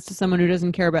sounds to someone who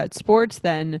doesn't care about sports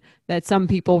then, that some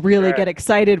people really get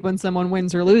excited when someone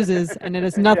wins or loses, and it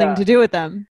has nothing to do with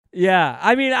them. Yeah,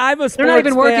 I mean, I'm a sports fan. They're not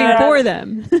even working for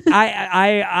them.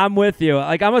 I'm with you.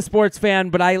 Like, I'm a sports fan,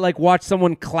 but I like watch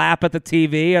someone clap at the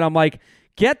TV, and I'm like,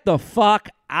 get the fuck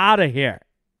out of here.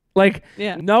 Like,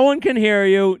 no one can hear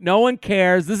you. No one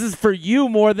cares. This is for you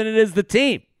more than it is the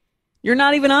team. You're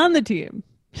not even on the team.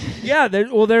 Yeah,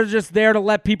 they're just there to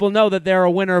let people know that they're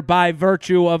a winner by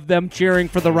virtue of them cheering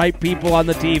for the right people on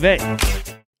the TV.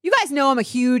 You guys know I'm a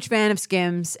huge fan of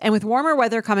Skims, and with warmer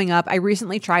weather coming up, I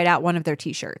recently tried out one of their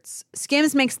t-shirts.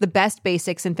 Skims makes the best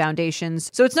basics and foundations,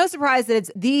 so it's no surprise that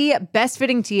it's the best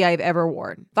fitting tee I've ever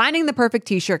worn. Finding the perfect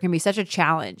t-shirt can be such a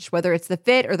challenge, whether it's the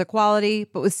fit or the quality,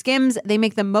 but with Skims, they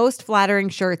make the most flattering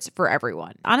shirts for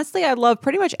everyone. Honestly, I love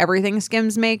pretty much everything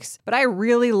Skims makes, but I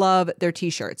really love their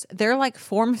t-shirts. They're like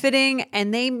form-fitting,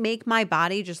 and they make my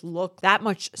body just look that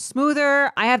much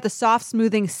smoother. I have the soft,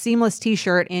 smoothing, seamless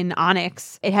t-shirt in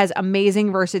Onyx. It has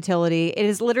amazing versatility. It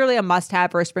is literally a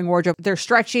must-have for a spring wardrobe. They're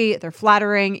stretchy, they're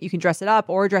flattering, you can dress it up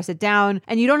or dress it down,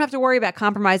 and you don't have to worry about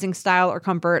compromising style or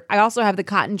comfort. I also have the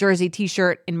cotton jersey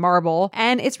t-shirt in marble,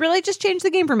 and it's really just changed the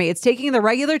game for me. It's taking the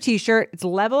regular t-shirt, it's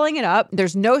leveling it up,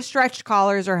 there's no stretched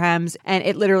collars or hems, and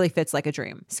it literally fits like a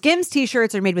dream. Skims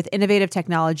t-shirts are made with innovative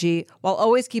technology while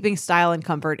always keeping style and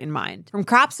comfort in mind. From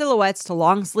crop silhouettes to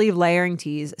long sleeve layering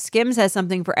tees, Skims has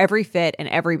something for every fit and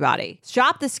every body.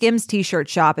 Shop the Skims t-shirt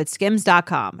shop at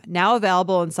skims.com, now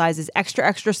available in sizes extra,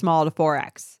 extra small to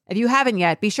 4X. If you haven't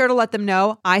yet, be sure to let them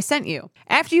know I sent you.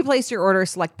 After you place your order,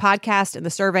 select podcast in the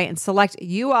survey and select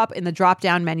you up in the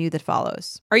drop-down menu that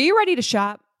follows. Are you ready to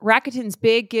shop? Rakuten's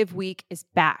Big Give Week is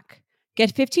back.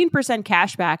 Get 15%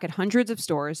 cash back at hundreds of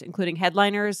stores, including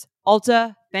Headliners,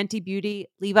 Ulta, Fenty Beauty,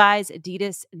 Levi's,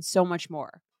 Adidas, and so much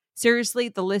more. Seriously,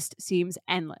 the list seems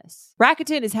endless.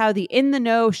 Rakuten is how the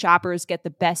in-the-know shoppers get the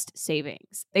best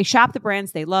savings. They shop the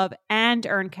brands they love and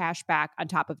earn cash back on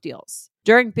top of deals.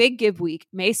 During Big Give Week,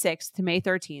 May 6th to May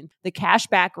 13th, the cash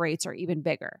back rates are even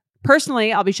bigger.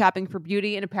 Personally, I'll be shopping for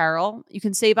beauty and apparel. You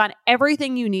can save on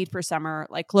everything you need for summer,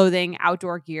 like clothing,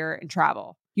 outdoor gear, and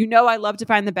travel. You know I love to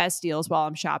find the best deals while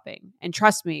I'm shopping. And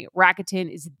trust me,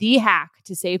 Rakuten is the hack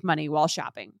to save money while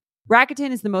shopping.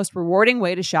 Rakuten is the most rewarding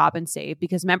way to shop and save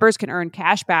because members can earn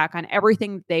cash back on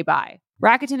everything that they buy.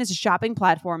 Rakuten is a shopping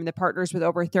platform that partners with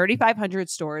over 3,500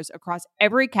 stores across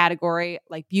every category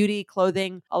like beauty,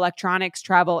 clothing, electronics,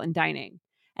 travel, and dining.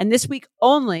 And this week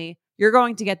only, you're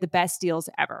going to get the best deals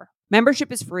ever.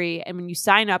 Membership is free, and when you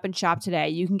sign up and shop today,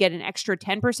 you can get an extra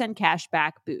 10% cash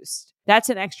back boost. That's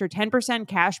an extra 10%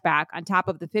 cash back on top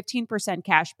of the 15%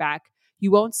 cash back.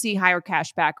 You won't see higher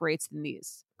cash back rates than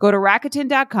these. Go to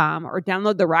Rakuten.com or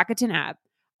download the Rakuten app.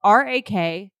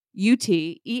 Rakuten.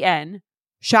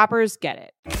 Shoppers get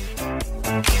it.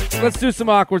 Let's do some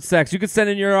awkward sex. You can send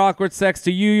in your awkward sex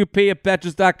to UUP at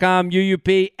Betches.com,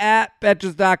 UUP at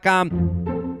Betches.com.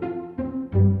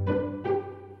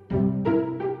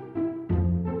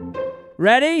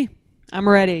 Ready? I'm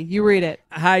ready. You read it.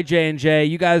 Hi, J&J.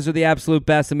 You guys are the absolute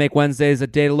best and make Wednesdays a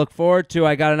day to look forward to.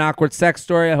 I got an awkward sex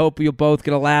story I hope you'll both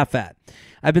get a laugh at.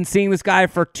 I've been seeing this guy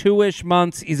for 2-ish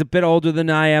months. He's a bit older than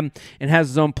I am and has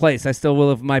his own place. I still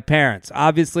live with my parents.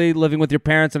 Obviously, living with your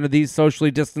parents under these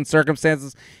socially distant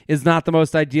circumstances is not the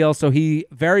most ideal, so he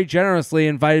very generously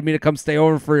invited me to come stay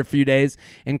over for a few days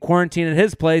and quarantine at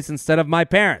his place instead of my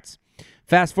parents.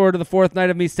 Fast forward to the 4th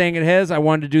night of me staying at his. I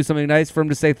wanted to do something nice for him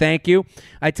to say thank you.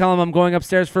 I tell him I'm going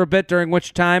upstairs for a bit, during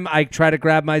which time I try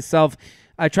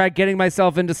getting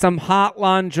myself into some hot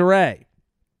lingerie.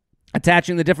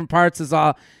 Attaching the different parts is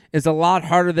a lot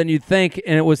harder than you'd think,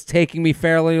 and it was taking me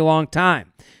fairly long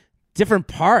time. Different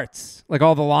parts, like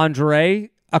all the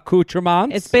lingerie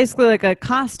accoutrements. It's basically like a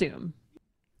costume.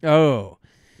 Oh.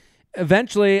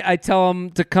 Eventually, I tell him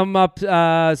to come up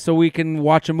so we can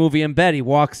watch a movie in bed. He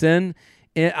walks in.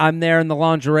 I'm there in the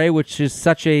lingerie, which is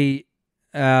such a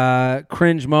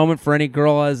cringe moment for any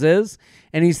girl as is,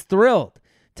 and he's thrilled.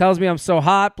 Tells me I'm so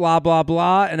hot, blah, blah,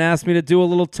 blah, and asks me to do a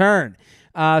little turn.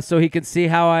 So he can see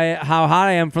how hot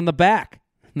I am from the back.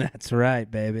 That's right,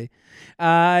 baby.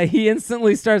 He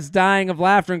instantly starts dying of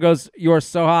laughter and goes, "You are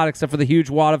so hot," except for the huge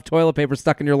wad of toilet paper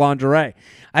stuck in your lingerie.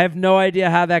 I have no idea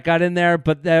how that got in there,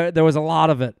 but there was a lot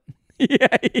of it.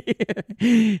 Yeah,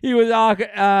 he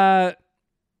was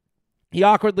He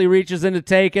awkwardly reaches in to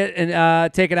take it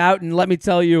out, and let me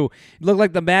tell you, it looked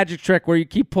like the magic trick where you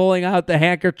keep pulling out the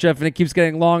handkerchief and it keeps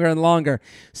getting longer and longer.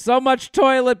 So much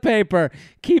toilet paper.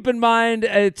 Keep in mind,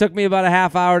 it took me about a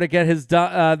half hour to get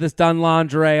this done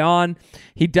lingerie on.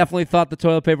 He definitely thought the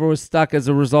toilet paper was stuck as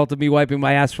a result of me wiping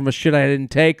my ass from a shit I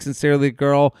didn't take. Sincerely, a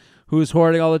girl who's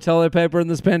hoarding all the toilet paper in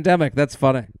this pandemic. That's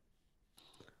funny.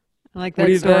 I like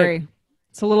that story. Think?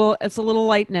 It's a little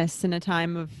lightness in a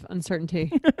time of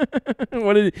uncertainty.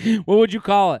 What would you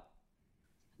call it?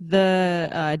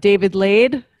 The David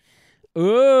Lade.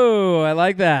 Ooh, I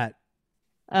like that.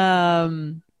 I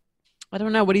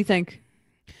don't know. What do you think?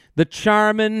 The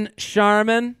Charmin.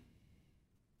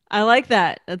 I like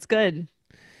that. That's good.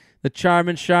 The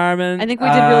Charmin. I think we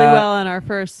did really well on our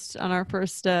first our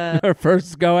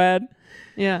first go ahead.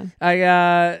 Yeah.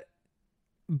 I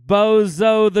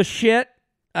Bozo the shit.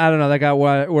 I don't know. That got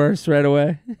worse right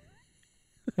away.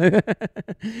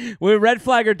 We red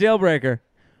flag or deal breaker.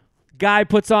 Guy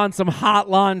puts on some hot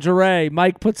lingerie.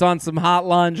 Mike puts on some hot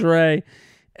lingerie,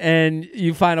 and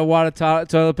you find a wad of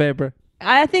toilet paper.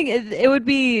 I think it would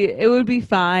be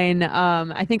fine.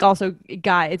 I think also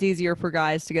it's easier for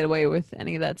guys to get away with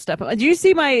any of that stuff. Did you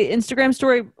see my Instagram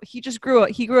story? He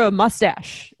grew a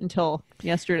mustache until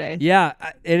yesterday. Yeah,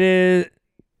 it is.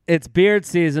 It's beard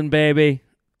season, baby.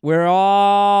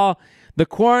 The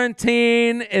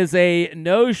quarantine is a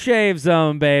no shave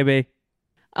zone, baby.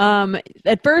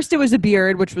 At first it was a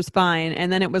beard, which was fine,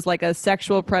 and then it was like a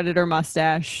sexual predator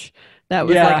mustache that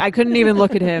was like I couldn't even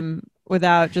look at him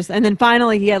without just. And then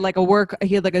finally he had like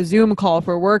a Zoom call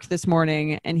for work this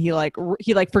morning, and he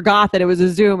forgot that it was a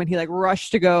Zoom, and he like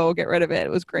rushed to go get rid of it. It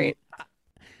was great.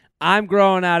 I'm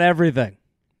growing out everything,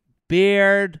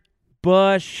 beard,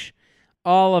 bush,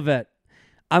 all of it.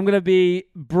 I'm going to be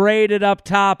braided up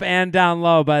top and down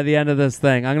low by the end of this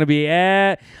thing. I'm going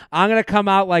to come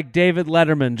out like David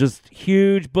Letterman, just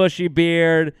huge bushy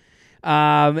beard.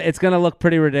 It's going to look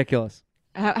pretty ridiculous.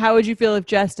 How would you feel if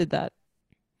Jess did that?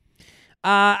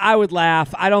 I would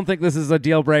laugh. I don't think this is a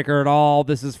deal breaker at all.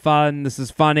 This is fun. This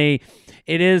is funny.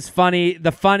 It is funny.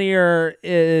 The funnier,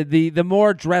 the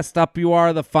more dressed up you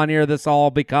are, the funnier this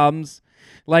all becomes.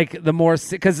 Like the more,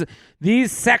 because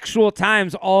these sexual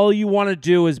times, all you want to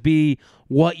do is be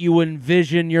what you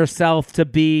envision yourself to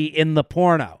be in the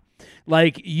porno.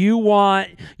 Like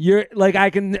I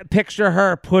can picture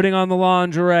her putting on the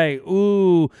lingerie.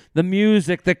 Ooh, the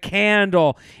music, the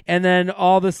candle. And then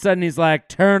all of a sudden he's like,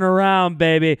 turn around,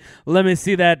 baby. Let me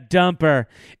see that dumper.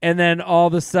 And then all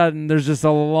of a sudden there's just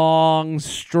a long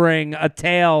string, a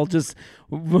tail just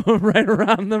right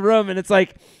around the room. And it's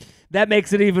like, that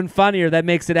makes it even funnier. That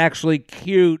makes it actually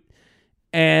cute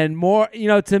and more,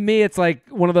 to me, it's like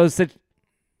one of those,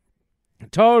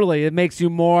 totally, it makes you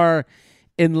more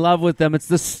in love with them. It's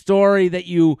the story that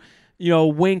you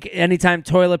wink anytime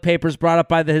toilet paper is brought up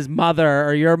by his mother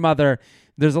or your mother.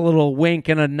 There's a little wink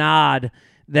and a nod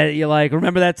that you like,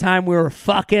 remember that time we were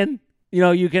fucking?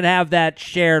 You can have that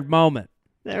shared moment.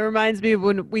 That reminds me of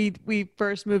when we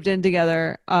first moved in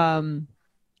together, and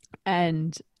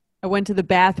I went to the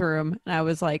bathroom, and it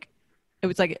was like in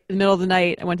the middle of the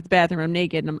night. I went to the bathroom, I'm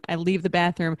naked, and I leave the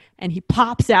bathroom, and he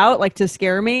pops out like to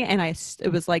scare me, and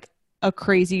it was like a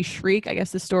crazy shriek. I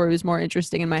guess the story was more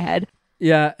interesting in my head.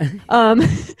 Yeah.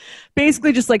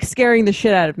 Basically just like scaring the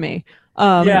shit out of me.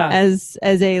 As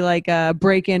a like a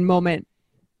break-in moment,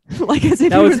 like as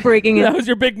if he was breaking in. That was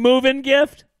your big move-in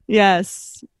gift?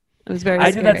 Yes. It was very scary.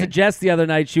 I did that to Jess the other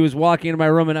night. She was walking into my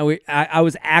room, and I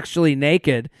was actually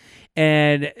naked.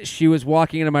 And she was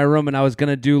walking into my room, and I was going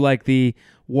to do like the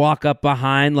walk up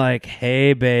behind, like,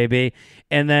 hey, baby.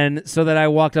 And then so that I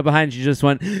walked up behind, she just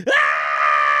went,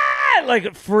 ah!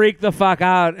 Like freaked the fuck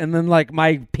out. And then like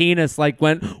my penis like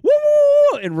went,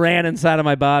 woo, and ran inside of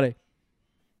my body.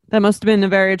 That must have been a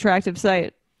very attractive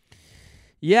sight.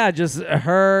 Yeah, just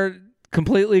her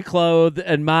completely clothed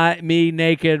and me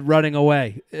naked running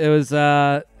away. It was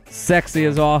sexy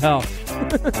as all hell.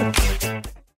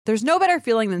 There's no better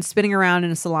feeling than spinning around in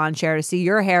a salon chair to see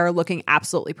your hair looking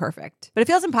absolutely perfect. But it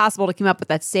feels impossible to keep up with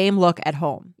that same look at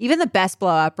home. Even the best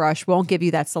blowout brush won't give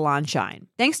you that salon shine.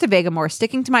 Thanks to Vegamore,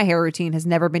 sticking to my hair routine has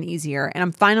never been easier, and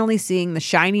I'm finally seeing the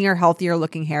shinier, healthier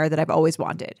looking hair that I've always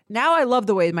wanted. Now I love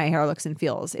the way my hair looks and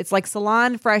feels. It's like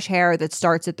salon fresh hair that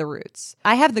starts at the roots.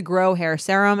 I have the Grow Hair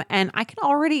Serum, and I can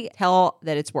already tell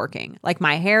that it's working. Like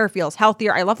my hair feels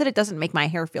healthier. I love that it doesn't make my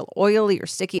hair feel oily or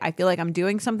sticky. I feel like I'm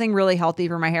doing something really healthy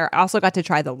for my hair. I also got to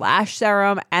try the lash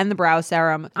serum and the brow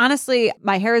serum. Honestly,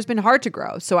 my hair has been hard to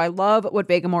grow, so I love what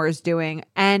Vegamore is doing,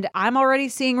 and I'm already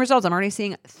seeing results. I'm already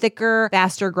seeing thicker,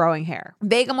 faster growing hair.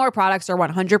 Vegamore products are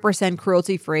 100%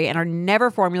 cruelty-free and are never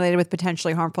formulated with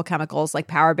potentially harmful chemicals like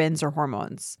parabens or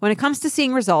hormones. When it comes to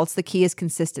seeing results, the key is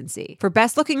consistency. For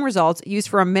best-looking results, use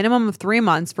for a minimum of 3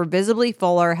 months for visibly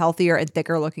fuller, healthier, and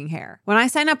thicker-looking hair. When I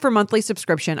sign up for monthly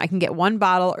subscription, I can get 1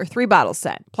 bottle or 3 bottles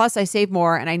sent. Plus, I save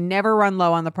more, and I never run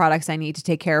low on on the products I need to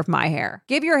take care of my hair.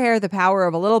 Give your hair the power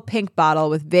of a little pink bottle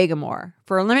with Vegamore.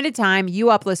 For a limited time,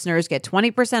 You Up listeners get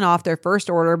 20% off their first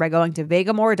order by going to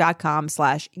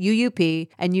vegamore.com/UUP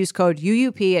and use code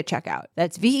UUP at checkout.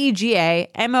 That's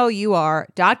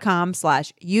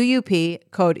VEGAMOUR.com/UUP,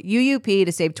 code UUP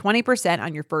to save 20%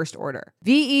 on your first order.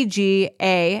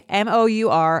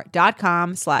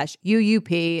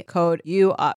 VEGAMOUR.com/UUP, code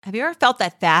UUP. Have you ever felt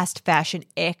that fast fashion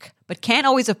ick, but can't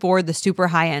always afford the super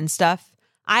high-end stuff?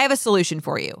 I have a solution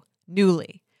for you.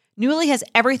 Nuuly. Nuuly has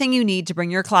everything you need to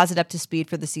bring your closet up to speed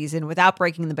for the season without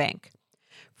breaking the bank.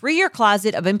 Free your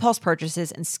closet of impulse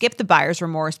purchases and skip the buyer's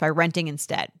remorse by renting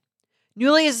instead.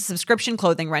 Nuuly is a subscription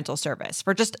clothing rental service.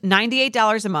 For just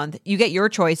 $98 a month, you get your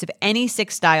choice of any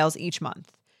 6 styles each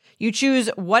month. You choose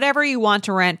whatever you want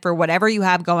to rent for whatever you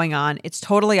have going on. It's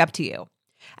totally up to you.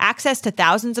 Access to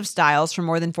thousands of styles from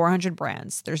more than 400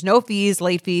 brands. There's no fees,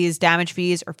 late fees, damage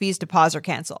fees, or fees to pause or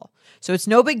cancel. So it's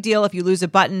no big deal if you lose a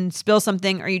button, spill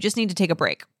something, or you just need to take a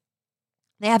break.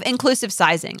 They have inclusive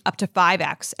sizing, up to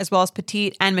 5X, as well as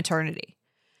petite and maternity.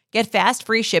 Get fast,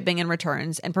 free shipping and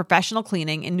returns and professional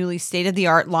cleaning in Nuuly's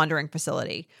state-of-the-art laundering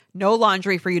facility. No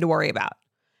laundry for you to worry about.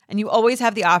 And you always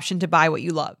have the option to buy what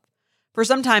you love, for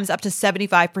sometimes up to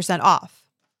 75% off.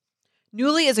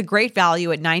 Nuuly is a great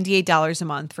value at $98 a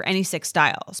month for any 6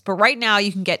 styles. But right now,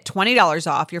 you can get $20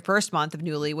 off your first month of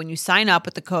Nuuly when you sign up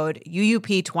with the code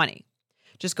UUP20.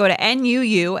 Just go to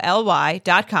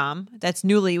NUULY.com, that's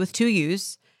Nuuly with 2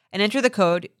 U's, and enter the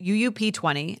code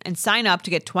UUP20 and sign up to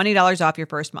get $20 off your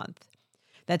first month.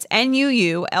 That's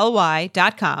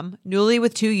NUULY.com, Nuuly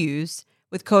with 2 U's,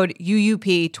 with code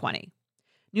UUP20.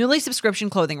 Nuuly subscription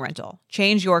clothing rental.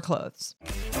 Change your clothes.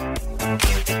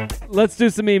 Let's do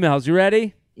some emails. You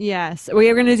ready? Yes. We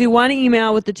are going to do one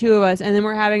email with the two of us, and then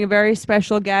we're having a very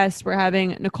special guest. We're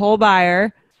having Nicole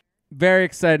Byer. Very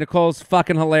excited. Nicole's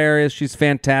fucking hilarious. She's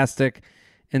fantastic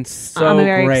and so I'm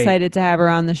very great. excited to have her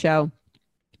on the show.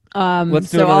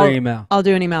 Let's do another email. I'll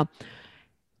do an email.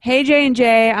 Hey,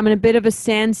 J&J, I'm in a bit of a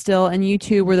standstill, and you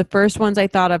two were the first ones I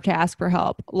thought of to ask for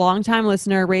help. Longtime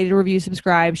listener, rated, review,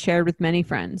 subscribe, shared with many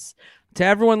friends. To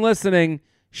everyone listening,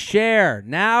 share.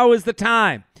 Now is the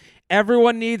time.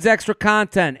 Everyone needs extra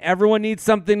content. Everyone needs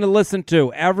something to listen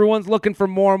to. Everyone's looking for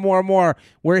more and more and more.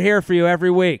 We're here for you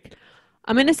every week.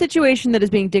 I'm in a situation that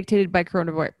is being dictated by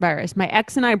coronavirus. My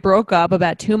ex and I broke up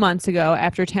about 2 months ago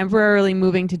after temporarily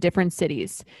moving to different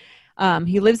cities.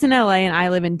 He lives in LA and I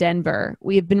live in Denver.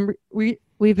 We've been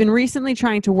recently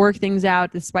trying to work things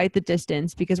out despite the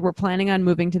distance because we're planning on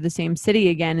moving to the same city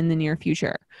again in the near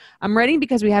future. I'm writing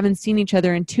because we haven't seen each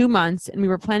other in 2 months and we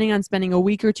were planning on spending a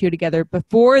week or two together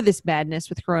before this madness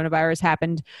with coronavirus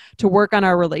happened to work on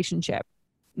our relationship.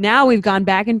 Now we've gone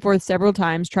back and forth several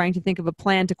times trying to think of a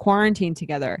plan to quarantine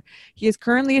together. He is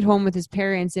currently at home with his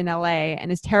parents in LA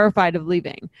and is terrified of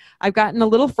leaving. I've gotten a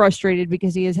little frustrated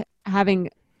because he is having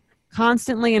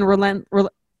constant and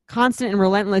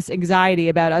relentless anxiety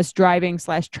about us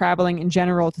driving/traveling in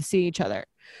general to see each other,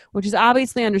 which is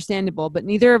obviously understandable, but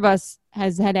neither of us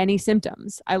has had any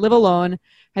symptoms. I live alone,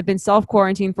 have been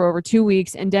self-quarantined for over 2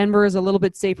 weeks, and Denver is a little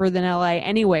bit safer than LA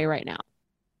anyway right now.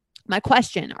 My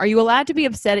question, are you allowed to be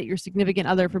upset at your significant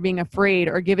other for being afraid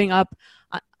or giving up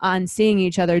on seeing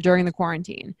each other during the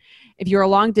quarantine, if you're a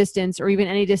long distance or even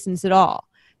any distance at all?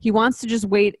 He wants to just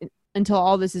wait until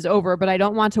all this is over, but I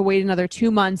don't want to wait another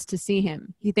 2 months to see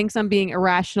him. He thinks I'm being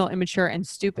irrational, immature, and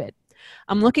stupid.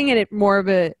 I'm looking at it more of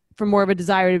a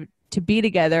desire to be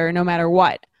together no matter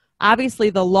what. Obviously,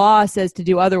 the law says to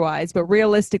do otherwise, but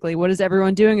realistically, what is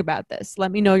everyone doing about this?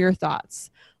 Let me know your thoughts.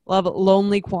 Love,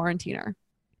 Lonely Quarantiner.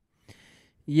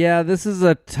 Yeah, this is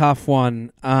a tough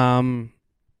one.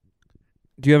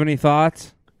 Do you have any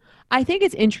thoughts? I think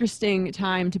it's interesting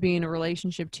time to be in a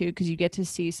relationship too, because you get to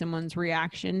see someone's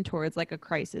reaction towards like a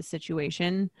crisis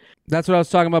situation. That's what I was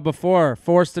talking about before.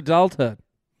 Forced adulthood.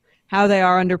 How they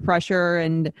are under pressure,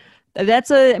 and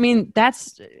that's a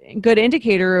good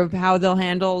indicator of how they'll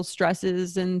handle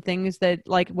stresses and things that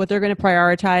like what they're going to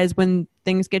prioritize when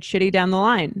things get shitty down the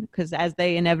line, because as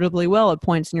they inevitably will at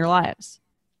points in your lives.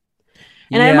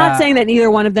 And I'm not saying that neither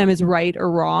one of them is right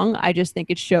or wrong. I just think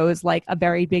it shows like a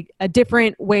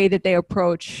different way that they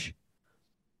approach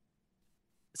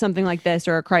something like this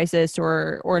or a crisis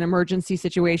or an emergency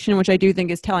situation, which I do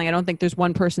think is telling. I don't think there's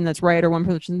one person that's right or one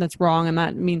person that's wrong.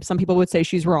 Some people would say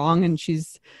she's wrong and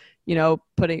she's,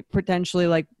 potentially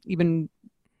like even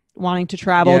wanting to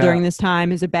travel during this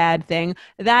time is a bad thing.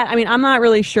 I'm not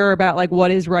really sure about like what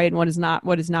is right and what is not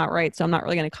right. So I'm not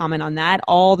really going to comment on that.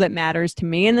 All that matters to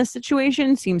me in this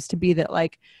situation seems to be that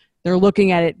like they're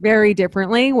looking at it very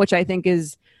differently, which I think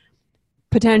is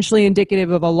potentially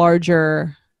indicative of a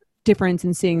larger difference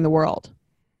in seeing the world.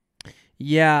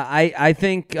 Yeah, I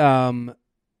think the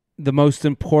most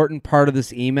important part of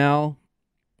this email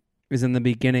is in the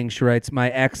beginning. She writes, "My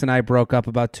ex and I broke up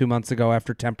about 2 months ago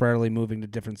after temporarily moving to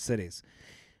different cities."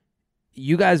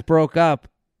 You guys broke up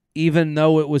even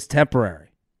though it was temporary.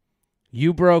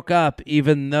 You broke up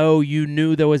even though you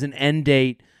knew there was an end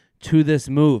date to this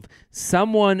move.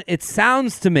 It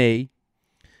sounds to me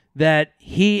that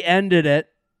he ended it,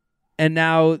 and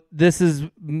now this is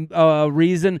a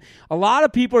reason. A lot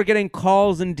of people are getting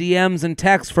calls and DMs and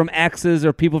texts from exes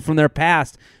or people from their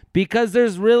past because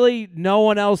there's really no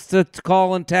one else to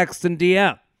call and text and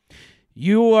DM.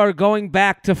 You are going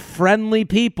back to friendly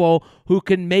people who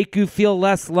can make you feel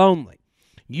less lonely.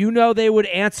 You know they would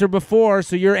answer before,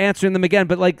 so you're answering them again.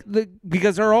 But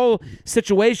because her whole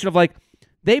situation of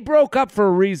they broke up for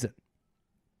a reason.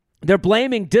 They're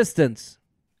blaming distance.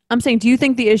 I'm saying, do you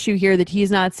think the issue here that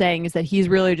he's not saying is that he's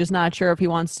really just not sure if he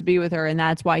wants to be with her, and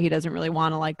that's why he doesn't really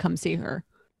want to come see her?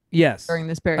 Yes. During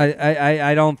this period.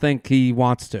 I don't think he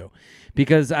wants to,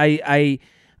 because I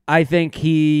think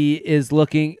he is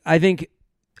looking. I think,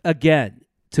 again,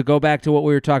 to go back to what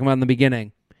we were talking about in the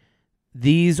beginning,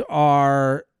 these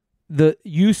are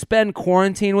you spend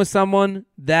quarantine with someone,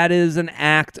 that is an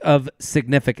act of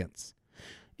significance.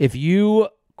 If you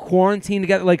quarantine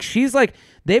together, she's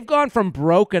they've gone from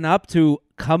broken up to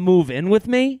come move in with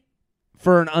me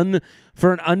for an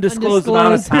undisclosed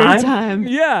amount of time.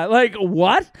 Yeah,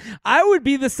 what? I would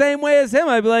be the same way as him.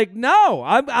 I'd be like, no,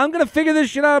 I'm gonna figure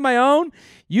this shit out on my own.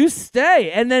 You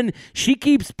stay. And then she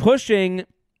keeps pushing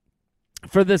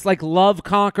for this love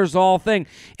conquers all thing.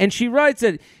 And she writes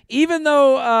it, even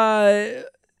though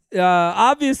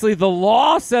obviously the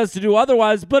law says to do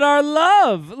otherwise, but our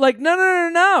love,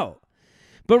 no.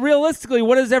 But realistically,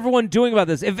 what is everyone doing about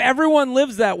this? If everyone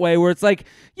lives that way, where it's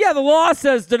yeah, the law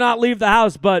says to not leave the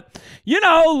house, but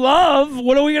love,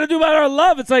 what are we going to do about our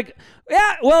love? It's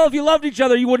yeah, well, if you loved each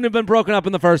other, you wouldn't have been broken up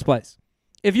in the first place.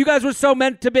 If you guys were so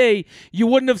meant to be, you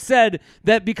wouldn't have said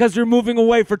that because you're moving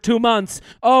away for 2 months,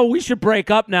 oh, we should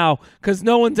break up now because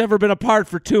no one's ever been apart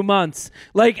for 2 months.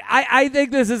 I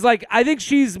think this is I think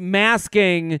she's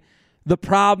masking the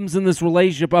problems in this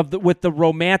relationship with the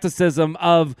romanticism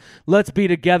of let's be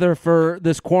together for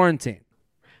this quarantine.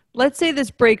 Let's say this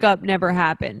breakup never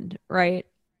happened, right?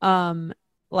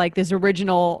 This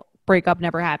original breakup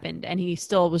never happened, and he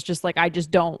still was just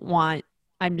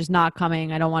I'm just not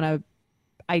coming. I don't want to.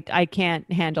 I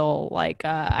can't handle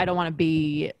I don't want to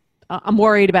be. I'm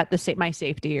worried about my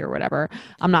safety or whatever.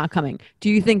 I'm not coming.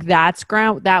 Do you think that's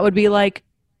ground? That would be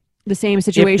the same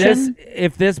situation?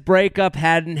 If this breakup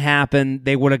hadn't happened,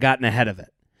 they would have gotten ahead of it.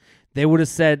 They would have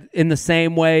said, in the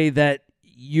same way that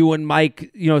you and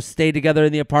Mike, stayed together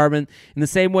in the apartment, in the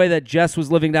same way that Jess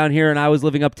was living down here and I was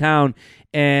living uptown,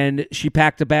 and she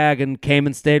packed a bag and came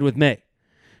and stayed with me.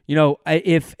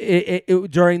 If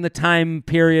during the time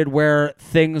period where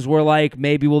things were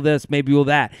maybe we'll this, maybe we'll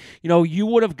that, you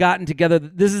would have gotten together.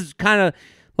 This is kind of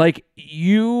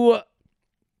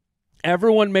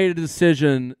everyone made a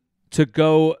decision to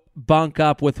go bunk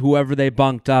up with whoever they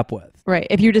bunked up with. Right.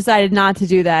 If you decided not to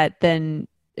do that, then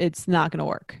it's not going to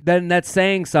work. Then that's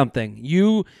saying something.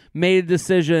 You made a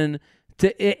decision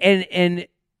to, and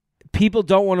people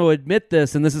don't want to admit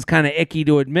this, and this is kind of icky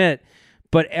to admit,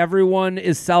 but everyone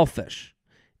is selfish.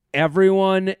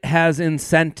 Everyone has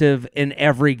incentive in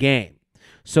every game.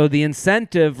 So the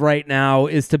incentive right now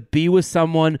is to be with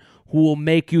someone who will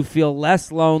make you feel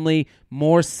less lonely,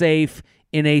 more safe,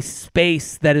 in a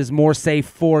space that is more safe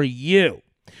for you.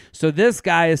 So this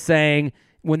guy is saying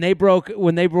when they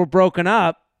were broken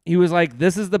up, he was like,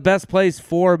 this is the best place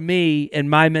for me and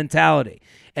my mentality.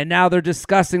 And now they're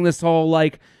discussing this whole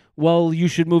well, you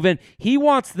should move in. He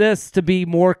wants this to be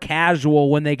more casual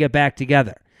when they get back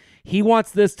together. He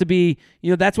wants this to be,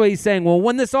 that's why he's saying, well,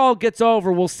 when this all gets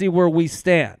over, we'll see where we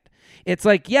stand. It's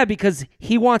yeah, because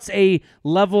he wants a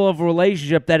level of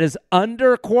relationship that is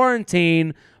under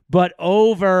quarantine, but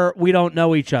over we don't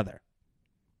know each other.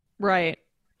 Right.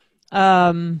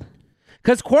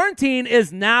 Because quarantine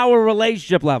is now a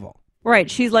relationship level. Right.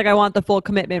 She's I want the full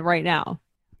commitment right now.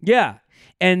 Yeah.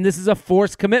 And this is a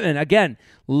forced commitment. Again,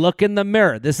 look in the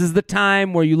mirror. This is the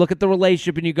time where you look at the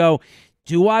relationship and you go,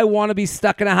 do I want to be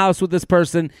stuck in a house with this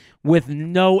person with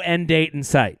no end date in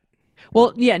sight?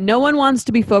 Well, yeah, no one wants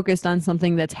to be focused on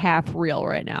something that's half real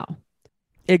right now.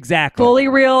 Exactly. Fully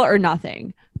real or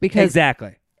nothing. Because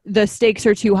exactly. The stakes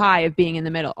are too high of being in the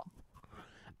middle.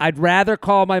 I'd rather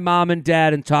call my mom and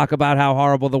dad and talk about how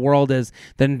horrible the world is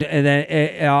than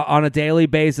on a daily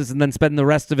basis and then spend the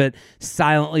rest of it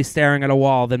silently staring at a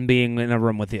wall than being in a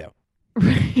room with you.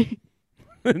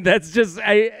 That's just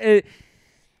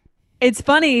It's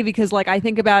funny because like I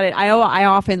think about it. I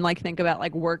often like think about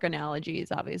like work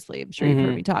analogies. Obviously, I'm sure you've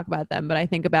heard me talk about them, but I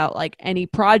think about like any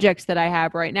projects that I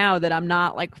have right now that I'm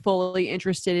not like fully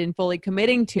interested in, fully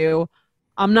committing to.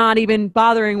 I'm not even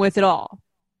bothering with at all.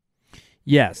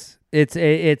 Yes, it's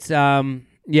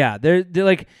yeah. They're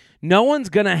like no one's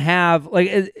gonna have like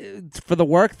it's for the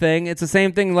work thing. It's the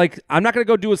same thing. Like I'm not gonna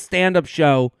go do a stand-up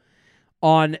show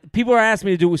on. People are asking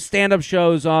me to do stand-up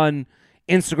shows on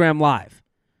Instagram Live.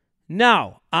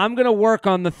 No, I'm going to work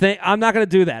on the thing. I'm not going to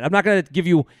do that. I'm not going to give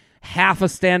you half a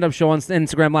stand-up show on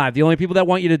Instagram Live. The only people that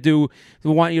want you to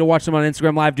watch them on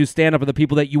Instagram Live do stand-up are the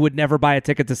people that you would never buy a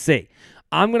ticket to see.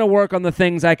 I'm going to work on the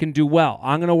things I can do well.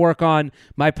 I'm going to work on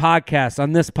my podcast,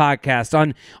 on this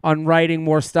podcast, on writing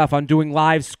more stuff, on doing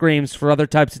live streams for other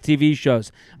types of TV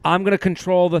shows. I'm going to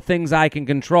control the things I can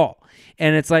control.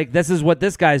 And it's like, this is what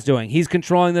this guy's doing. He's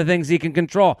controlling the things he can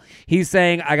control. He's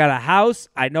saying, I got a house.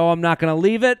 I know I'm not going to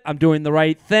leave it. I'm doing the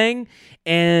right thing.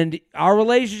 And our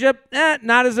relationship,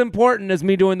 not as important as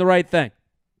me doing the right thing.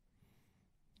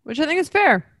 Which I think is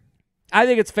fair. I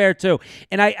think it's fair, too.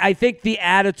 And I think the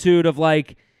attitude of,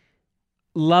 like,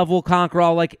 love will conquer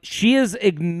all, like, she is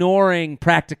ignoring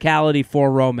practicality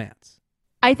for romance.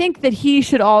 I think that he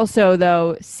should also,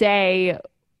 though, say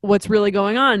what's really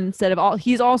going on instead of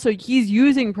he's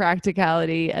using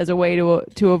practicality as a way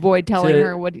to avoid telling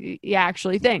her what he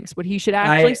actually thinks. What he should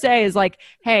actually say is like,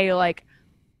 hey, like,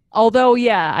 although,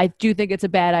 yeah, I do think it's a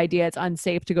bad idea. It's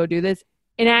unsafe to go do this.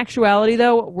 In actuality,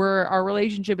 though, our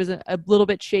relationship is a little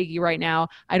bit shaky right now.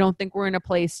 I don't think we're in a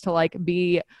place to like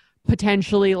be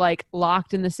potentially like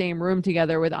locked in the same room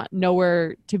together with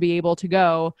nowhere to be able to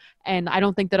go. And I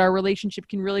don't think that our relationship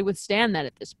can really withstand that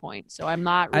at this point. So I'm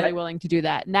not really willing to do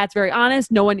that. And that's very honest.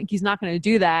 He's not going to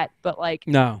do that. But like,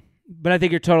 no, but I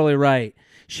think you're totally right.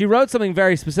 She wrote something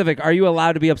very specific. Are you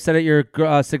allowed to be upset at your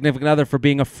significant other for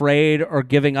being afraid or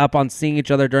giving up on seeing each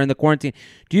other during the quarantine?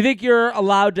 Do you think you're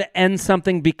allowed to end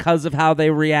something because of how they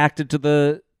reacted to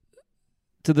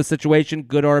the situation,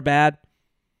 good or bad?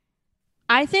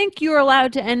 I think you're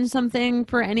allowed to end something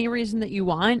for any reason that you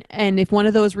want. And if one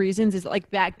of those reasons is like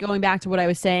going back to what I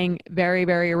was saying very,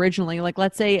 very originally, like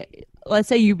let's say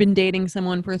you've been dating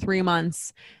someone for 3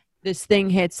 months, this thing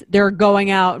hits, they're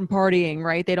going out and partying,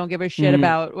 right? They don't give a shit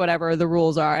about whatever the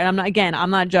rules are. And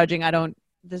I'm not judging.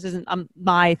 This isn't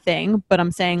my thing, but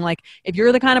I'm saying like, if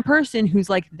you're the kind of person who's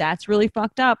like, that's really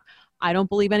fucked up, I don't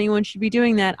believe anyone should be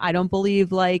doing that. I don't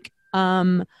believe like,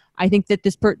 I think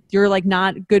that you're like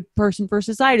not a good person for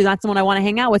society. Not someone I want to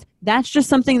hang out with. That's just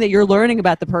something that you're learning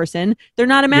about the person. They're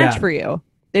not a match for you.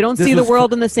 They don't see the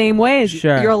world in the same way.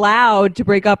 Sure. You're allowed to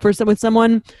break up with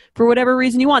someone for whatever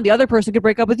reason you want. The other person could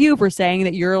break up with you for saying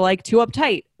that you're like too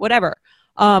uptight, whatever,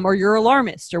 or you're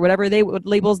alarmist or whatever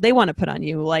labels they want to put on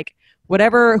you. Like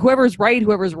whoever's right,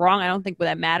 whoever's wrong. I don't think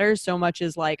that matters so much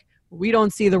as like we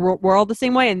don't see the world the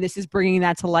same way, and this is bringing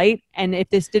that to light. And if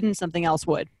this didn't, something else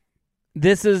would.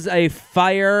 This is a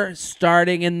fire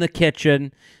starting in the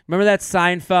kitchen. Remember that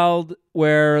Seinfeld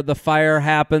where the fire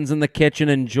happens in the kitchen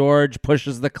and George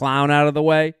pushes the clown out of the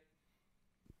way?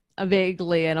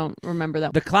 Vaguely, I don't remember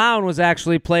that. The clown was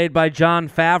actually played by Jon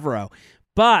Favreau.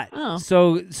 But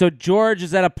so George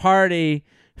is at a party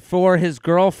for his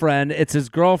girlfriend. It's his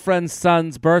girlfriend's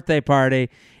son's birthday party,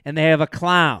 and they have a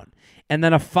clown. And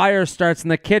then a fire starts in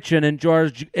the kitchen, and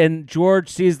George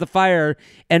sees the fire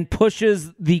and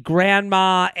pushes the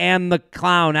grandma and the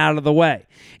clown out of the way.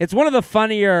 It's one of the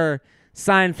funnier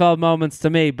Seinfeld moments to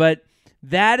me, but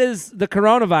that is the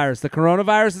coronavirus. The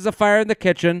coronavirus is a fire in the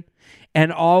kitchen,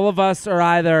 and all of us are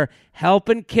either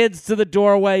helping kids to the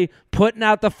doorway, putting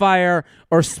out the fire,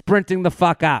 or sprinting the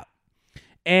fuck out.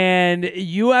 And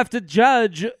you have to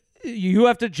judge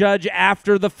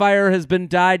after the fire has been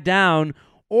died down,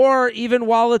 or even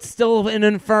while it's still an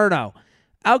inferno.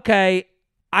 Okay,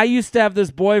 I used to have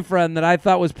this boyfriend that I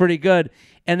thought was pretty good,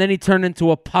 and then he turned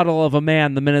into a puddle of a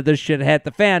man the minute this shit hit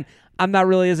the fan. I'm not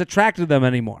really as attracted to them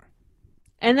anymore.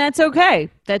 And that's okay.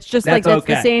 That's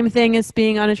the same thing as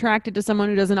being unattracted to someone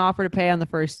who doesn't offer to pay on the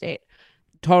first date.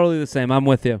 Totally the same. I'm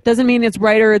with you. Doesn't mean it's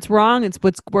right or it's wrong. It's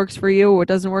what works for you or what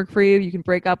doesn't work for you. You can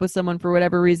break up with someone for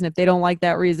whatever reason. If they don't like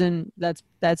that reason, that's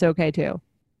okay too.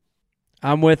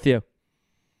 I'm with you.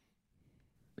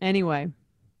 Anyway.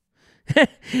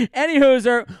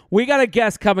 Anywho, we got a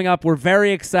guest coming up. We're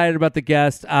very excited about the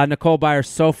guest. Nicole Byer,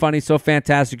 so funny, so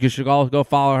fantastic. You should all go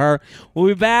follow her. We'll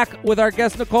be back with our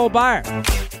guest, Nicole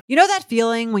Byer. You know that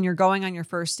feeling when you're going on your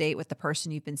first date with the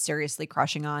person you've been seriously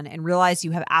crushing on and realize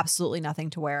you have absolutely nothing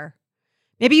to wear?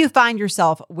 Maybe you find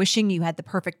yourself wishing you had the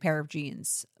perfect pair of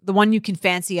jeans, the one you can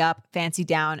fancy up, fancy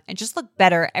down, and just look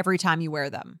better every time you wear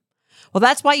them. Well,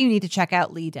 that's why you need to check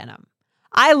out Lee Denim.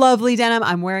 I love Lee denim.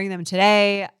 I'm wearing them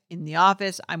today in the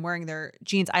office. I'm wearing their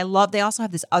jeans. They also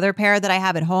have this other pair that I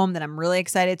have at home that I'm really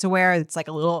excited to wear. It's like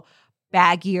a little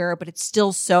baggier, but it's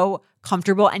still so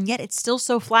comfortable and yet it's still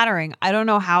so flattering. I don't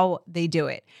know how they do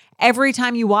it. Every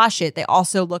time you wash it, they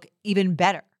also look even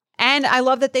better. And I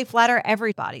love that they flatter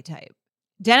every body type.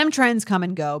 Denim trends come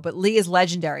and go, but Lee is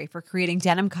legendary for creating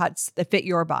denim cuts that fit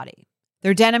your body.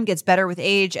 Their denim gets better with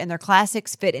age and their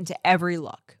classics fit into every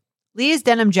look. Lee's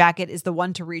denim jacket is the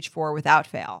one to reach for without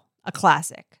fail, a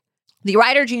classic. The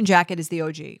Rider jean jacket is the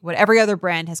OG, what every other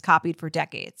brand has copied for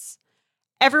decades.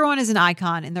 Everyone is an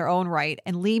icon in their own right,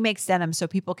 and Lee makes denim so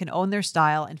people can own their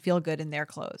style and feel good in their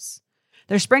clothes.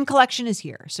 Their spring collection is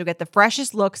here, so get the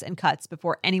freshest looks and cuts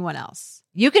before anyone else.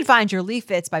 You can find your Lee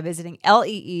fits by visiting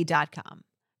lee.com.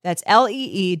 That's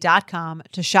lee.com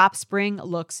to shop spring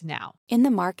looks now. In the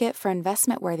market for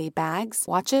investment-worthy bags,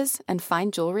 watches, and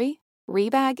fine jewelry,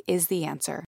 Rebag is the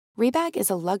answer. Rebag is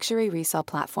a luxury resale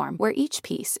platform where each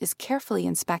piece is carefully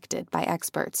inspected by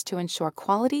experts to ensure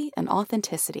quality and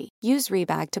authenticity. Use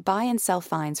Rebag to buy and sell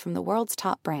finds from the world's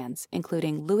top brands,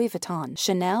 including Louis Vuitton,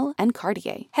 Chanel, and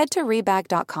Cartier. Head to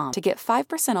Rebag.com to get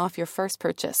 5% off your first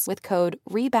purchase with code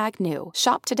REBAGNEW.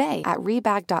 Shop today at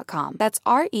Rebag.com. That's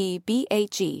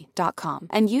REBAG.com.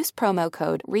 And use promo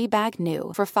code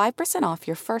REBAGNEW for 5% off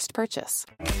your first purchase.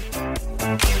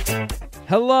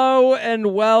 Hello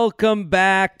and welcome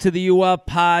back to the U Up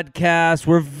podcast.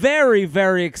 We're very,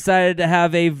 very excited to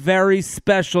have a very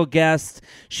special guest.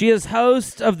 She is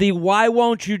host of the Why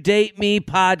Won't You Date Me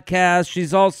podcast.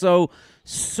 She's also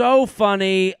so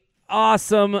funny,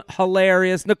 awesome,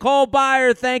 hilarious. Nicole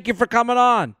Byer, thank you for coming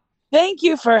on. Thank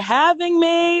you for having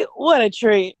me. What a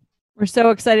treat. We're so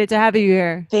excited to have you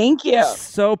here. Thank you.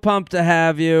 So pumped to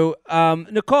have you.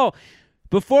 Nicole,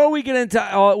 before we get into,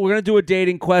 we're going to do a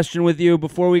dating question with you.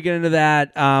 Before we get into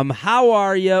that, how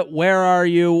are you? Where are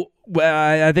you?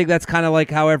 I think that's kind of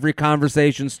like how every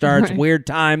conversation starts. Right. Weird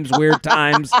times, weird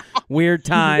times, weird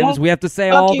times. We have to say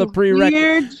all the prerequisites.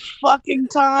 Weird fucking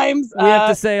times. We have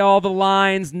to say all the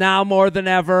lines now more than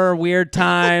ever. Weird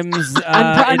times. It is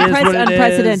what it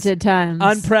unprecedented is. Times.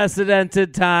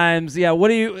 Unprecedented times. Yeah.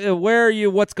 Where are you?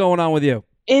 What's going on with you?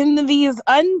 In these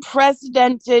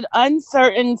unprecedented,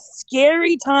 uncertain,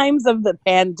 scary times of the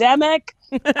pandemic,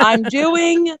 I'm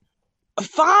doing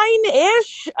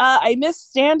fine-ish. I miss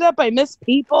stand-up. I miss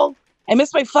people. I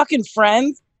miss my fucking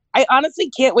friends. I honestly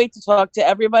can't wait to talk to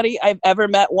everybody I've ever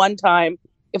met one time.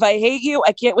 If I hate you,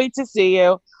 I can't wait to see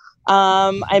you.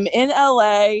 I'm in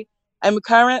LA. I'm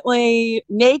currently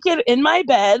naked in my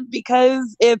bed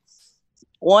because it's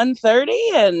 1:30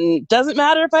 and doesn't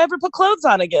matter if I ever put clothes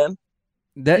on again.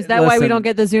 Is that why we don't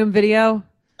get the Zoom video?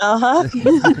 Uh-huh.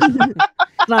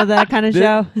 It's not that kind of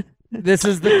show. This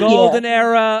is the golden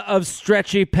era of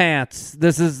stretchy pants.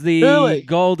 This is the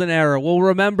golden era. We'll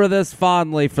remember this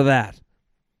fondly for that.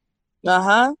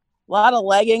 Uh-huh. A lot of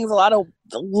leggings, a lot of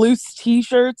loose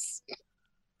t-shirts.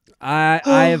 I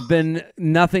have been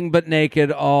nothing but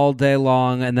naked all day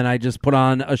long, and then I just put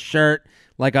on a shirt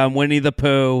like I'm Winnie the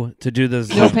Pooh to do this.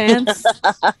 No pants?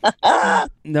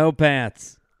 No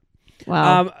pants.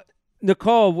 Wow.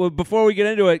 Nicole, before we get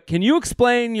into it, can you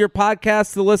explain your podcast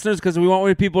to the listeners? Because we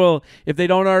want people, if they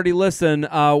don't already listen,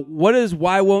 what is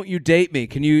Why Won't You Date Me?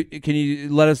 Can you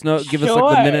let us know? Give us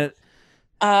like the minute.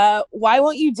 Why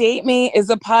Won't You Date Me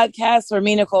is a podcast where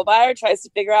me, Nicole Byer, tries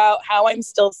to figure out how I'm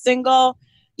still single,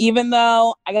 even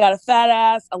though I got a fat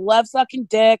ass, I love sucking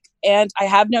dick, and I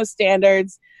have no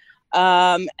standards.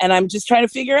 And I'm just trying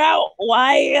to figure out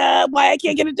why I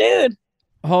can't get a dude.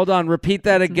 Hold on, repeat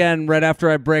that again right after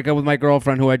I break up with my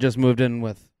girlfriend who I just moved in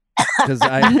with. Because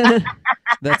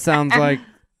that sounds like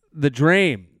the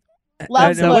dream.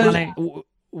 What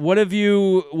have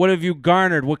you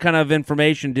garnered? What kind of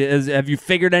information have you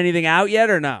figured anything out yet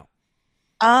or no?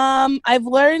 I've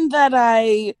learned that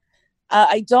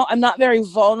I'm not very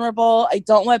vulnerable. I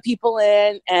don't let people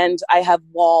in, and I have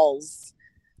walls.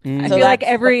 I feel like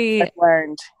I've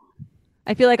learned.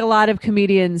 I feel like a lot of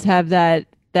comedians have that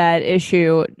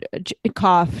issue.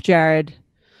 Cough, Jared.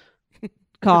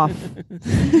 Cough.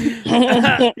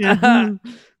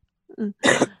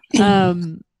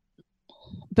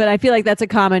 But I feel like that's a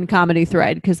common comedy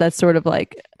thread because that's sort of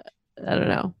like, I don't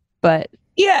know. But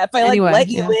yeah, if I let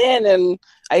you in and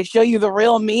I show you the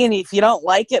real me, and if you don't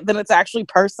like it, then it's actually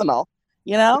personal.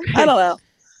 You know? I don't know.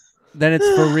 Then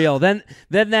it's for real. Then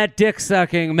that dick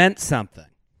sucking meant something.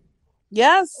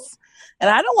 Yes. And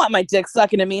I don't want my dick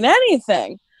sucking to mean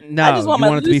anything. No, I just want my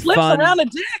loose lips around a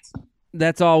dick.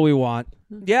 That's all we want.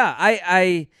 Yeah,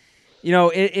 I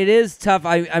it is tough.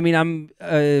 I mean, I'm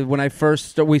when we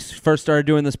first started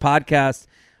doing this podcast,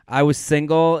 I was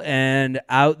single and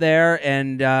out there,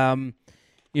 and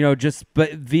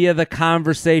but via the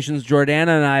conversations Jordana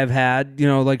and I have had,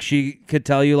 like she could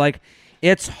tell you, like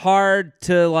it's hard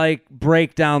to like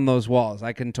break down those walls.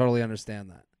 I can totally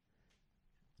understand that.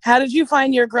 How did you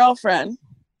find your girlfriend?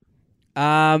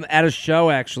 At a show,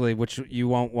 actually, which you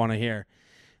won't want to hear.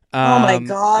 Oh my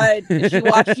God. She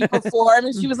watched you perform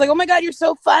and she was like, oh my God, you're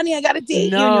so funny. I got to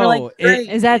date you. And you're like, great.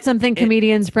 Is that something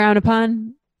comedians frown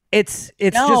upon? It's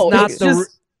just not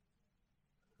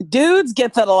dudes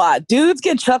get that a lot. Dudes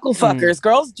get chuckle fuckers.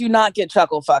 Girls do not get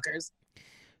chuckle fuckers.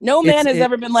 No man has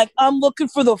ever been like, I'm looking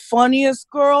for the funniest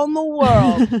girl in the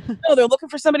world. No, they're looking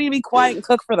for somebody to be quiet and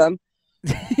cook for them.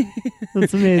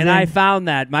 That's amazing. And I found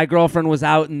that my girlfriend was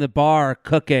out in the bar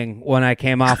cooking when I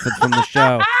came off from the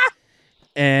show.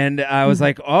 And I was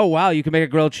like, oh, wow, you can make a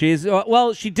grilled cheese.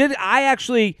 Well, she did.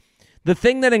 The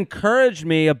thing that encouraged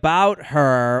me about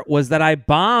her was that I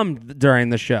bombed during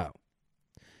the show.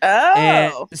 Oh.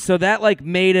 And so that like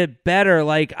made it better.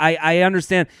 Like I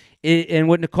understand. And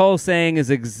what Nicole's saying is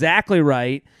exactly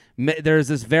right. There's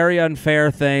this very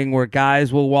unfair thing where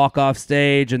guys will walk off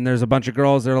stage and there's a bunch of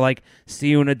girls that are like, see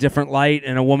you in a different light,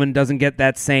 and a woman doesn't get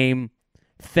that same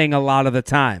thing a lot of the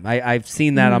time. I've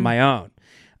seen that on my own.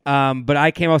 But I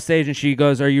came off stage and she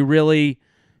goes, are you really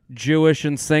Jewish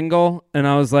and single? And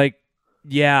I was like,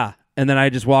 yeah. And then I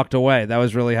just walked away. That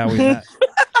was really how we met.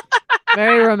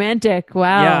 Very romantic.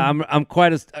 Wow. Yeah, I'm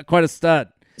quite a stud.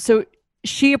 So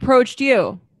she approached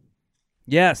you.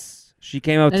 Yes, she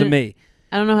came up to me.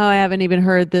 I don't know how I haven't even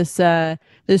heard this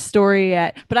story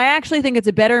yet, but I actually think it's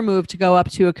a better move to go up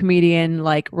to a comedian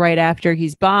like right after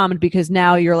he's bombed, because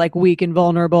now you're like weak and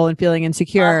vulnerable and feeling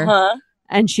insecure. Uh-huh.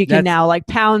 And she can now like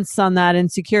pounce on that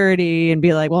insecurity and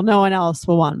be like, well, no one else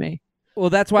will want me. Well,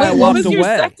 that's why I walked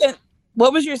away.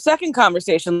 What was your second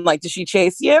conversation like? Did she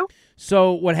chase you?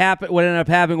 So what ended up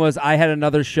happening was I had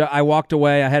another show. I walked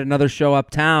away. I had another show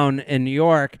uptown in New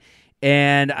York,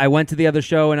 and I went to the other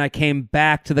show, and I came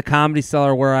back to the Comedy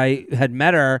Cellar where I had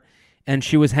met her, and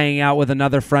she was hanging out with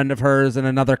another friend of hers and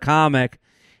another comic.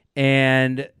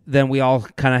 And then we all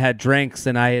kind of had drinks,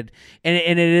 and and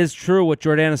it is true what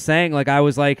Jordana's saying. Like I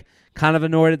was like kind of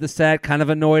annoyed at the set, kind of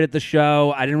annoyed at the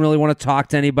show. I didn't really want to talk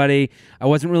to anybody. I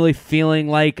wasn't really feeling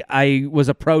like I was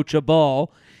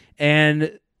approachable,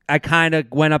 and I kind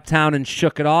of went uptown and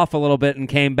shook it off a little bit and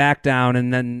came back down,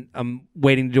 and then I'm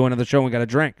waiting to do another show and we got a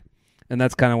drink, and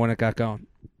that's kind of when it got going.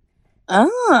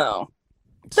 Oh,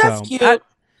 that's cute.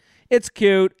 It's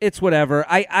cute. It's whatever.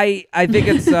 I think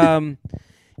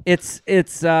it's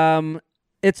it's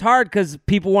hard because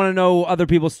people want to know other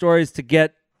people's stories to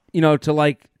get, to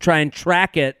like try and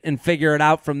track it and figure it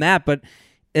out from that. But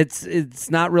it's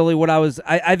not really what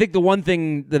I think the one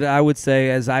thing that I would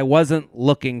say is I wasn't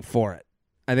looking for it.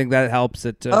 I think that helps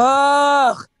it too.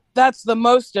 Ugh, that's the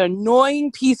most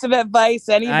annoying piece of advice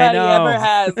anybody ever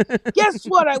has. Guess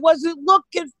what? I wasn't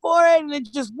looking for it and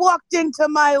it just walked into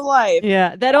my life.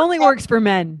 Yeah, that only works for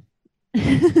men.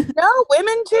 No,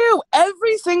 women too.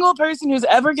 Every single person who's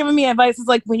ever given me advice is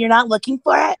like, when you're not looking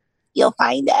for it, you'll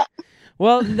find it.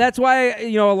 Well, that's why,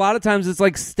 a lot of times it's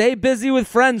like, stay busy with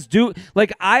friends.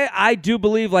 I do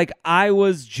believe like I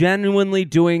was genuinely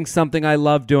doing something I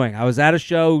love doing. I was at a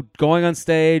show, going on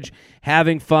stage,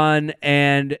 having fun,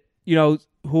 and,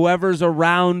 whoever's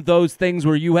around those things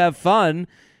where you have fun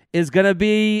is going to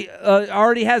be,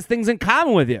 already has things in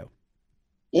common with you.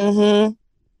 Mm-hmm.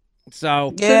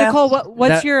 So, Nicole,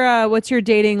 what's your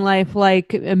dating life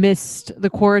like amidst the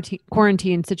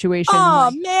quarantine situation?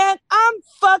 Oh man, I'm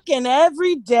fucking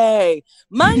every day,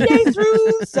 Monday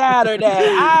through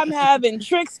Saturday. I'm having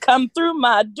tricks come through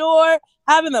my door,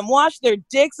 having them wash their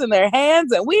dicks in their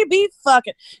hands, and we be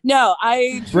fucking. No,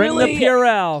 I bring the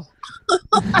Purell.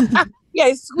 Yeah,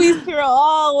 I squeeze Purell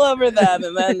all over them,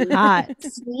 and then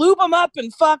lube them up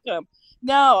and fuck them.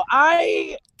 No,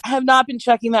 I have not been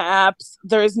checking the apps.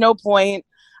 There is no point.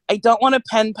 I don't want a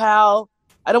pen pal.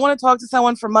 I don't want to talk to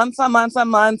someone for months on months on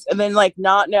months and then like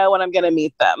not know when I'm going to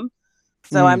meet them.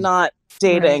 So I'm not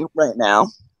dating right now.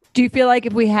 Do you feel like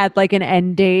if we had like an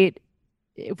end date,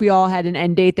 if we all had an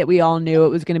end date that we all knew it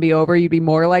was going to be over, you'd be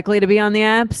more likely to be on the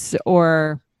apps,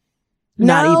 or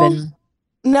not even?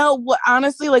 No,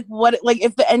 honestly, like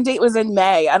if the end date was in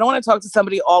May, I don't want to talk to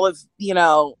somebody all of,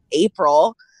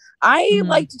 April. I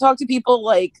like to talk to people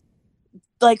like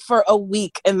for a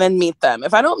week and then meet them.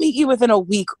 If I don't meet you within a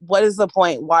week, what is the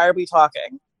point? Why are we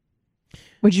talking?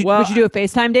 Would you do a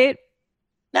FaceTime date?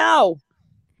 No.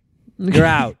 You're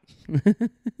out.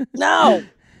 No.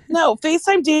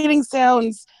 FaceTime dating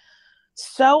sounds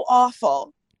so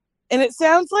awful. And it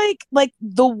sounds like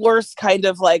the worst kind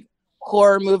of like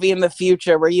horror movie in the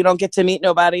future where you don't get to meet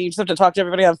nobody. You just have to talk to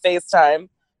everybody on FaceTime.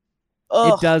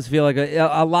 Ugh. It does feel like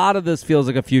a lot of this feels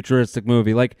like a futuristic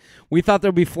movie. Like, we thought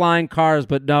there'd be flying cars,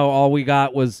 but no, all we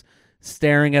got was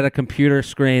staring at a computer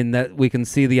screen that we can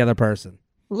see the other person.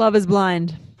 Love is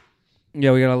Blind.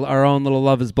 Yeah, we got our own little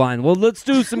Love is Blind. Well, let's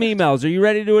do some emails. Are you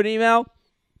ready to do an email?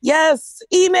 Yes,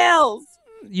 emails.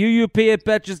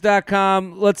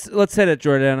 uup@betches.com. Let's hit it,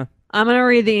 Jordana. I'm going to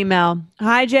read the email.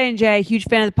 Hi, J&J. Huge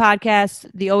fan of the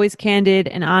podcast. The always candid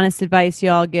and honest advice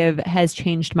y'all give has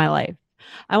changed my life.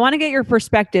 I want to get your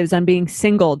perspectives on being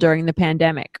single during the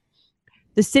pandemic.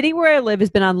 The city where I live has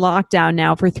been on lockdown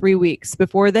now for 3 weeks.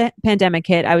 Before the pandemic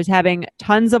hit, I was having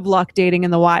tons of luck dating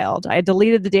in the wild. I had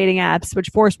deleted the dating apps, which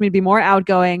forced me to be more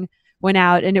outgoing, went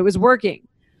out, and it was working.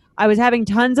 I was having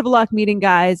tons of luck meeting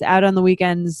guys out on the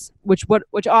weekends, which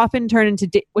would often turn into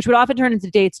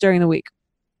dates during the week.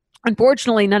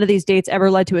 Unfortunately, none of these dates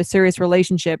ever led to a serious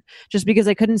relationship, just because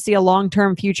I couldn't see a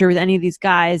long-term future with any of these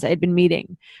guys I'd been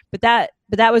meeting. But that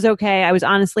was okay. I was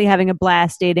honestly having a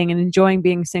blast dating and enjoying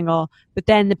being single. But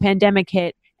then the pandemic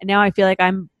hit, and now I feel like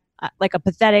I'm like a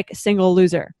pathetic single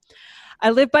loser. I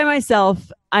live by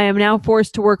myself. I am now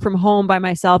forced to work from home by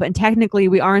myself, and technically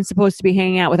we aren't supposed to be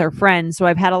hanging out with our friends, so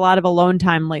I've had a lot of alone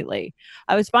time lately.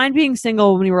 I was fine being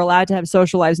single when we were allowed to have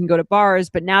social lives and go to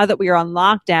bars, but now that we are on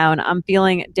lockdown, I'm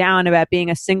feeling down about being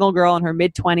a single girl in her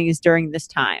mid-20s during this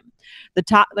time.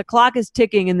 The clock is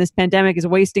ticking, and this pandemic is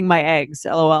wasting my eggs,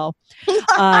 LOL.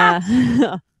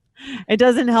 It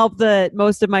doesn't help that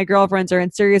most of my girlfriends are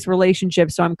in serious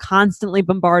relationships, so I'm constantly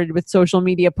bombarded with social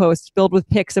media posts filled with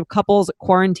pics of couples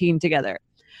quarantined together.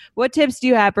 What tips do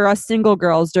you have for us single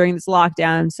girls during this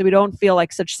lockdown so we don't feel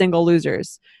like such single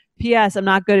losers? P.S. I'm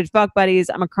not good at fuck buddies.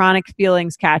 I'm a chronic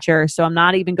feelings catcher, so I'm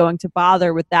not even going to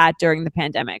bother with that during the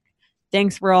pandemic.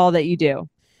 Thanks for all that you do.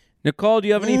 Nicole, do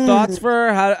you have any thoughts for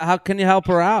her? How can you help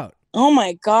her out? Oh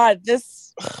my God,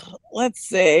 let's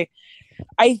see.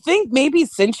 I think maybe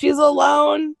since she's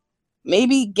alone,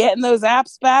 maybe getting those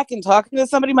apps back and talking to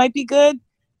somebody might be good.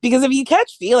 Because if you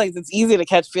catch feelings, it's easy to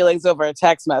catch feelings over a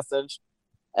text message.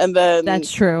 And then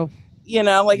that's true. You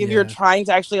know, like if you're trying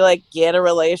to actually like get a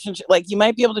relationship, like you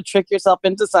might be able to trick yourself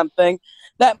into something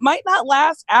that might not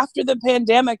last after the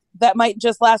pandemic, that might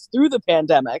just last through the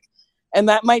pandemic. And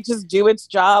that might just do its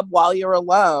job while you're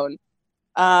alone.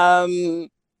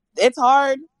 It's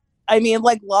hard. I mean,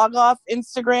 like, log off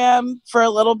Instagram for a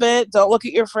little bit. Don't look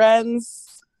at your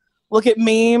friends. Look at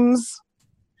memes.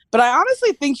 But I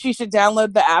honestly think she should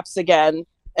download the apps again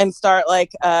and start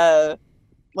like a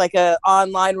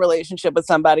online relationship with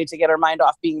somebody to get her mind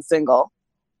off being single.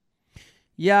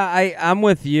 Yeah, I'm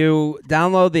with you.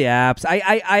 Download the apps.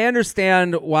 I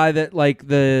understand why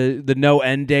the no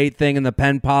end date thing and the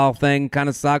pen pal thing kind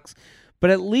of sucks,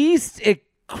 but at least it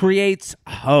creates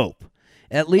hope.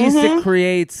 At least it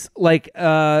creates like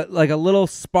a little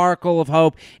sparkle of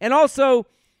hope. And also,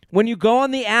 when you go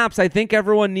on the apps, I think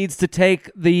everyone needs to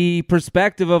take the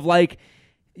perspective of like,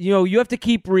 you know, you have to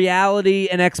keep reality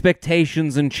and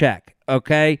expectations in check,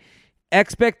 okay?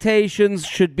 Expectations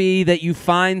should be that you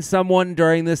find someone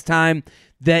during this time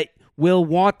that will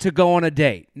want to go on a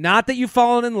date. Not that you've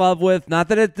fallen in love with, not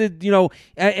that it, you know,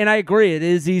 and I agree, it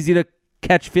is easy to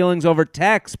catch feelings over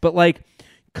text, but like,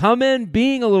 come in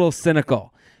being a little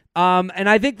cynical. And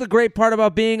I think the great part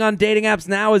about being on dating apps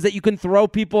now is that you can throw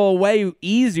people away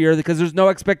easier because there's no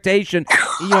expectation.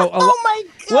 You know, oh my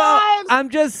God. Well, I'm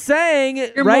just saying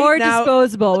you're right more now,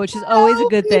 disposable, which is always a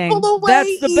good thing.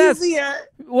 That's the easier. best.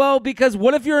 Well, because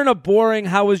what if you're in a boring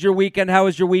how was your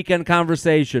weekend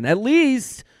conversation? At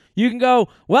least you can go,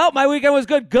 well, my weekend was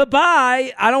good.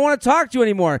 Goodbye. I don't want to talk to you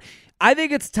anymore. I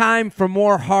think it's time for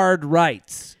more hard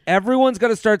rights. Everyone's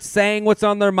going to start saying what's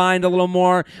on their mind a little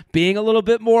more, being a little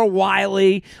bit more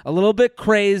wily, a little bit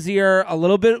crazier, a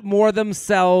little bit more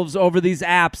themselves over these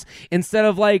apps instead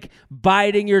of like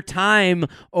biding your time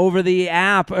over the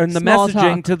app and the Small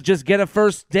messaging talk. to just get a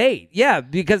first date. Yeah,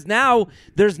 because now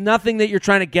there's nothing that you're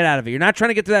trying to get out of it. You're not trying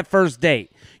to get to that first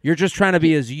date. You're just trying to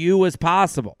be as you as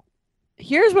possible.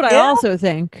 Here's what I also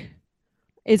think.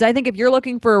 Is I think if you're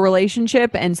looking for a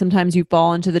relationship and sometimes you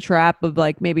fall into the trap of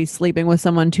like maybe sleeping with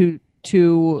someone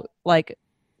too like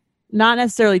not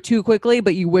necessarily too quickly,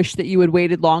 but you wish that you had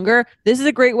waited longer. This is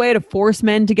a great way to force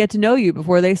men to get to know you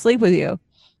before they sleep with you.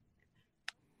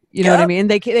 You know what I mean?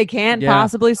 They can't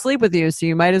possibly sleep with you. So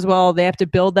you might as well, they have to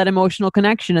build that emotional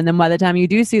connection. And then by the time you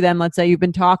do see them, let's say you've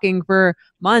been talking for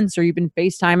months or you've been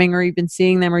FaceTiming or you've been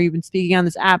seeing them or you've been speaking on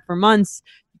this app for months,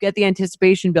 you get the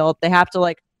anticipation built. They have to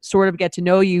like sort of get to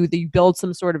know you, that you build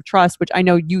some sort of trust, which I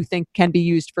know you think can be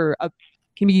used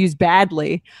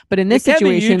badly, but in this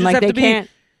situation, like they can't.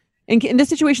 in this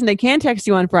situation, they can text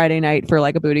you on Friday night for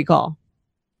like a booty call.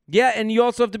 Yeah, and you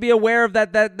also have to be aware of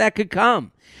that could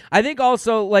come. I think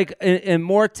also, like, in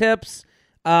more tips,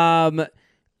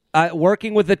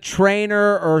 working with a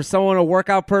trainer or someone, a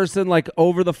workout person, like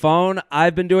over the phone.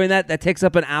 I've been doing that. That takes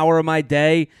up an hour of my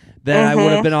day that I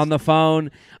would have been on the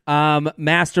phone.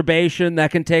 Masturbation,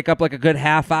 that can take up like a good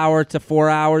half hour to 4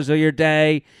 hours of your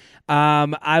day.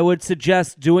 I would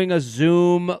suggest doing a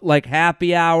Zoom like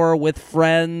happy hour with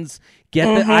friends.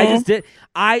 I just did.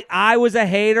 I was a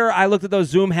hater. I looked at those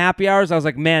Zoom happy hours. I was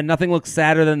like, man, nothing looks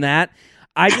sadder than that.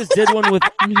 I just did one with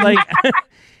like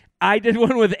I did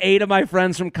one with 8 of my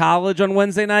friends from college on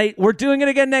Wednesday night. We're doing it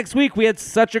again next week. We had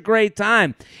such a great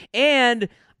time. And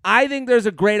I think there's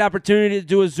a great opportunity to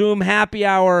do a Zoom happy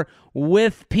hour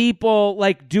with people,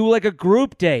 like do like a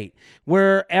group date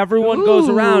where everyone goes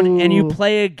around and you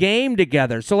play a game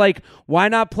together. So like, why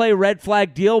not play Red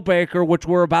Flag Deal Breaker, which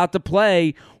we're about to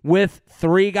play with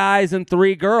 3 guys and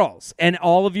 3 girls, and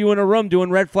all of you in a room doing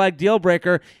Red Flag Deal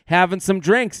Breaker, having some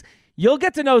drinks. You'll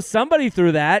get to know somebody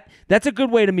through that. That's a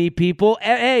good way to meet people.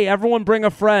 Hey, everyone bring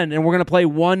a friend, and we're going to play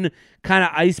one kind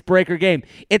of icebreaker game.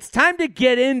 It's time to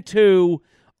get into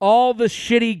all the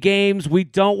shitty games we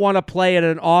don't want to play at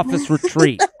an office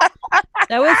retreat.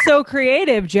 That was so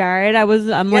creative, Jared.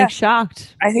 I'm like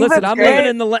shocked. I think Listen, that's I'm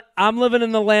great. I'm living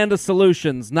in the land of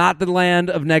solutions, not the land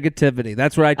of negativity.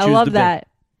 That's where I choose to be. I love that.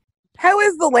 How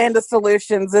is the land of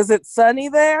solutions? Is it sunny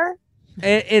there?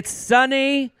 It's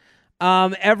sunny.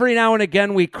 Every now and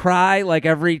again we cry, like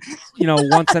every,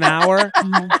 once an hour.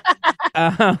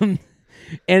 And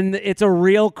it's a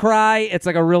real cry. It's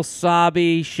like a real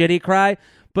sobby, shitty cry.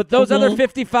 But those other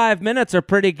 55 minutes are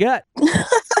pretty good.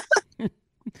 Do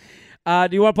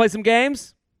you want to play some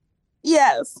games?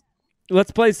 Yes.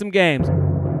 Let's play some games.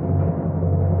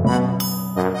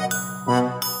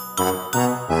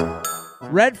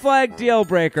 Red Flag Deal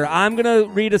Breaker. I'm going to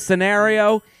read a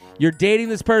scenario. You're dating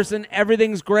this person.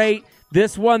 Everything's great.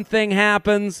 This one thing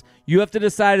happens. You have to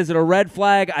decide, is it a red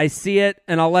flag? I see it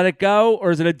and I'll let it go.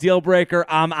 Or is it a deal breaker?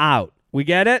 I'm out. We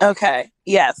get it? Okay.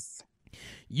 Yes.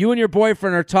 You and your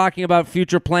boyfriend are talking about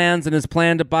future plans and his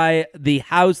plan to buy the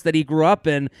house that he grew up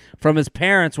in from his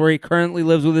parents, where he currently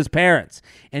lives with his parents.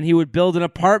 And he would build an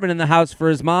apartment in the house for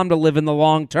his mom to live in the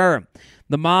long term.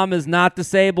 The mom is not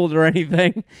disabled or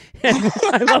anything.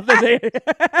 I love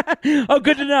that they... Oh,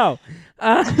 good to know.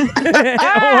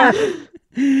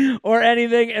 Or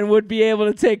anything, and would be able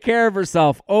to take care of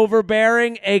herself.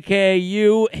 Overbearing, a.k.a.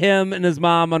 you, him, and his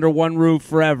mom under one roof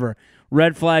forever.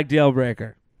 Red flag deal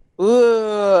breaker.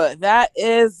 Ooh, that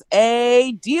is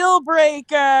a deal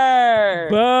breaker.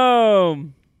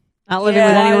 Boom. Not living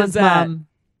with anyone's mom.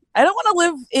 I don't want to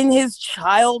live in his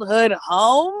childhood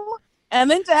home.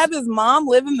 And then to have his mom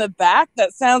live in the back,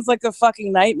 that sounds like a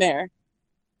fucking nightmare.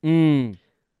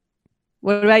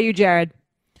 What about you, Jared?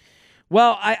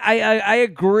 Well, I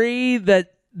agree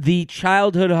that the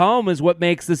childhood home is what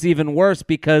makes this even worse,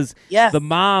 because the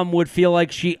mom would feel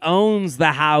like she owns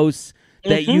the house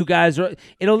that you guys are.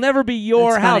 It'll never be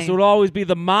your house. It would always be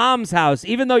the mom's house.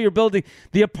 Even though you're building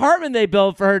the apartment they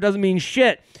built for her doesn't mean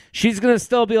shit. She's going to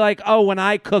still be like, oh, when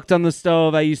I cooked on the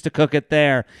stove, I used to cook it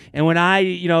there. And when I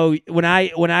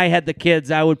had the kids,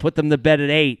 I would put them to bed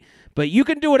at 8. But you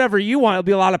can do whatever you want. It'll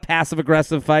be a lot of passive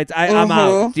aggressive fights. I'm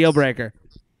out. Deal breaker.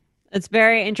 It's a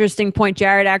very interesting point.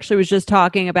 Jared actually was just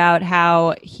talking about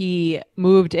how he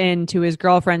moved into his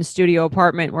girlfriend's studio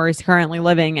apartment where he's currently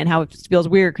living, and how it feels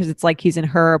weird because it's like he's in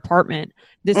her apartment.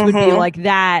 This would be like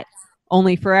that,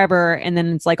 only forever. And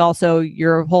then it's like also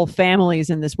your whole family's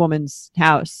in this woman's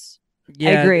house.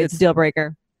 Yeah, I agree. It's a deal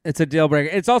breaker. It's a deal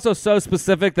breaker. It's also so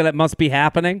specific that it must be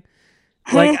happening.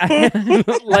 Like,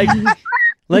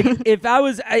 Like if I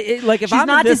was, like if she's I'm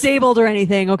not disabled or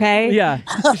anything, okay? Yeah,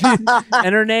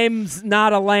 and her name's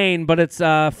not Elaine, but it's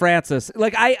Frances.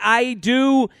 Like I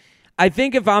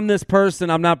think if I'm this person,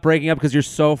 I'm not breaking up because you're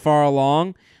so far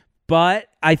along. But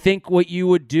I think what you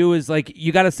would do is like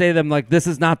you got to say to them like, this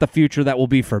is not the future that will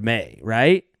be for me,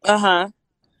 right?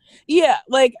 Yeah,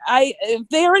 like if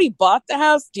they already bought the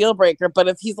house, deal breaker. But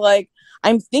if he's like,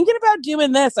 I'm thinking about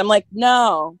doing this, I'm like,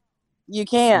 no, you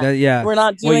can't. We're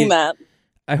not doing that.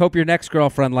 I hope your next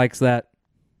girlfriend likes that.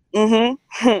 Right.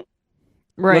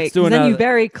 Then you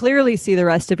very clearly see the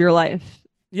rest of your life.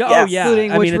 Yeah. Oh, yeah.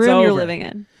 Including which room you're living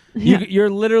in. You're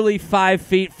literally 5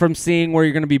 feet from seeing where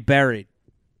you're going to be buried.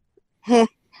 All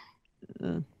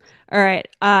right.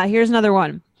 Here's another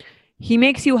one. He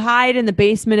makes you hide in the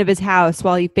basement of his house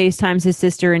while he FaceTimes his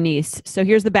sister and niece. So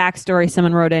here's the backstory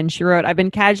someone wrote in. She wrote, I've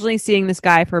been casually seeing this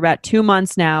guy for about 2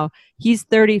 months now. He's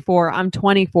 34. I'm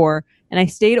 24. And I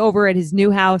stayed over at his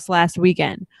new house last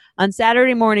weekend. On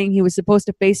Saturday morning, he was supposed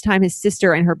to FaceTime his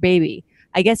sister and her baby.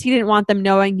 I guess he didn't want them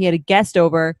knowing he had a guest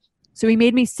over, so he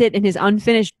made me sit in his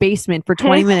unfinished basement for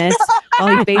 20 minutes while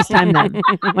he FaceTimed them.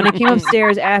 When I came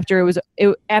upstairs after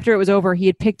it was over, he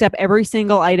had picked up every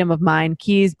single item of mine,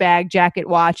 keys, bag, jacket,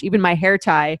 watch, even my hair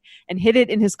tie, and hid it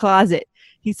in his closet.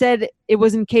 He said it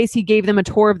was in case he gave them a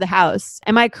tour of the house.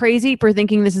 Am I crazy for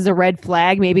thinking this is a red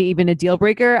flag, maybe even a deal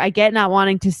breaker? I get not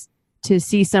wanting to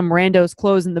see some rando's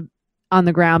clothes on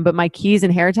the ground, but my keys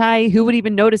and hair tie, who would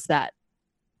even notice that?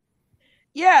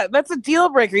 Yeah, that's a deal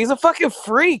breaker. He's a fucking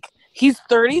freak. He's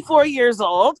 34 years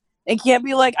old and can't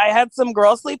be like, I had some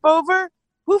girl sleep over.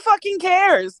 Who fucking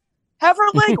cares? Have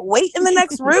her like wait in the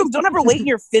next room. Don't have her wait in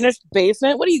your finished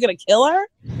basement. What are you gonna kill her?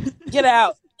 Get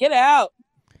out. Get out.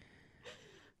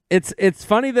 It's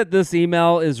funny that this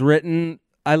email is written.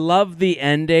 I love the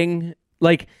ending.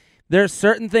 Like, there's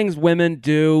certain things women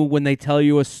do when they tell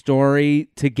you a story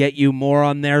to get you more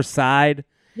on their side.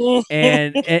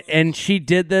 and she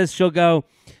did this.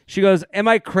 She goes, am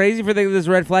I crazy for thinking this is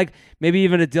a red flag? Maybe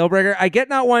even a deal breaker? I get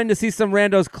not wanting to see some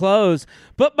rando's clothes,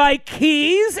 but my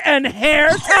keys and hair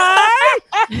tie?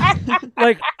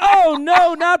 Like, oh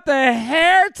no, not the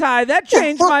hair tie. That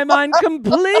changed my mind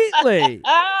completely. Well,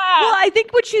 I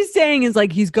think what she's saying is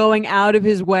like he's going out of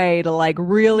his way to like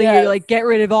really like get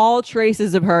rid of all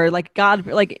traces of her. Like, God,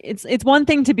 like it's one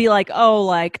thing to be like, oh,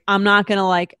 like I'm not gonna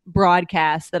like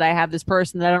broadcast that I have this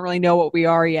person that I don't really know what we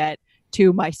are yet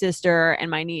to my sister and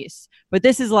my niece. But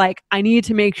this is like, I need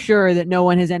to make sure that no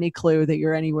one has any clue that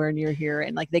you're anywhere near here,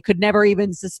 and like they could never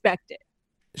even suspect it.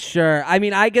 Sure. I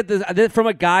mean, I get this from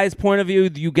a guy's point of view.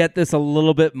 You get this a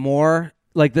little bit more.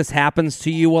 Like, this happens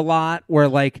to you a lot, where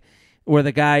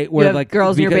the guy, where you have like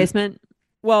girls in your basement.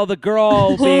 Well, the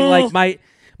girl being like,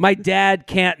 my dad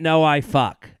can't know I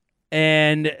fuck.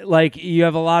 And like, you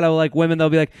have a lot of like women, they'll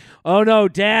be like, oh no,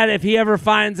 Dad, if he ever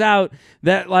finds out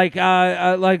that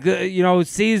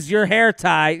sees your hair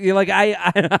tie, you're like,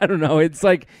 I don't know. It's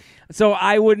like, so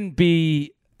I wouldn't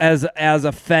be as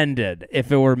offended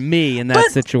if it were me in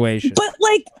that situation. But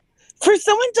like, for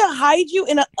someone to hide you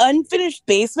in an unfinished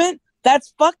basement,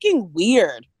 that's fucking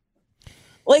weird.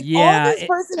 Like, all this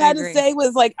person had to say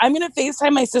was like, I'm going to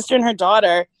FaceTime my sister and her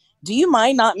daughter. Do you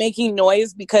mind not making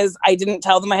noise because I didn't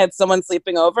tell them I had someone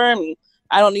sleeping over and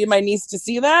I don't need my niece to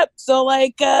see that? So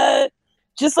like,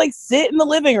 just like sit in the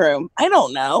living room. I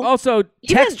don't know. Also,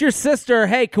 text your sister,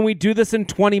 hey, can we do this in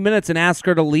 20 minutes, and ask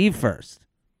her to leave first?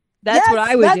 That's what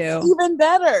I would do. Even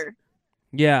better.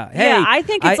 Yeah. Hey, yeah, I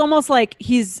think it's almost like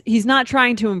he's not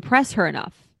trying to impress her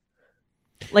enough.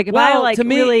 Like, if I like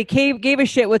really gave a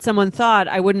shit what someone thought,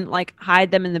 I wouldn't like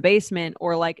hide them in the basement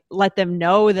or like let them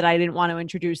know that I didn't want to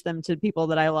introduce them to people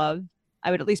that I love. I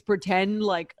would at least pretend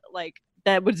like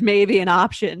that was maybe an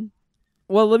option.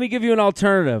 Well, let me give you an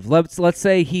alternative. Let's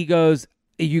say he goes,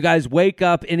 you guys wake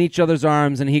up in each other's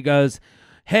arms, and he goes,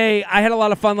 hey, I had a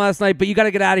lot of fun last night, but you got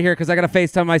to get out of here because I got to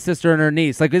FaceTime my sister and her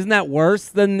niece. Like, isn't that worse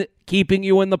than keeping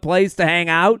you in the place to hang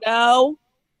out? No.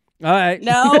 All right.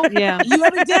 No. Yeah. You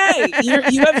have a day.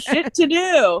 You have shit to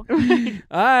do.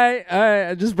 All right.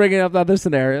 I'm just bringing up other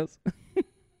scenarios.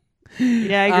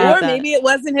 Yeah, I agree with that. Maybe it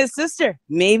wasn't his sister.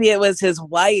 Maybe it was his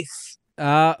wife.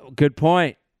 Good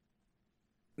point.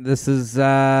 This is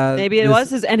maybe it was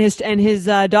his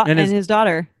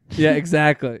daughter. Yeah,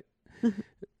 exactly.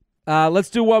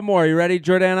 Let's do one more. You ready,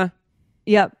 Jordana?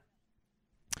 Yep.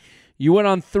 You went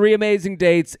on 3 amazing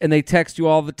dates, and they text you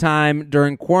all the time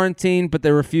during quarantine, but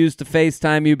they refuse to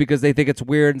FaceTime you because they think it's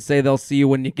weird and say they'll see you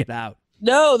when you get out.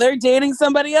 No, they're dating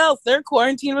somebody else. They're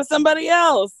quarantined with somebody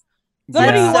else.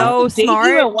 Somebody who wants to date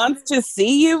you and wants to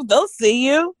see you, they'll see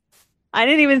you. I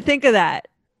didn't even think of that.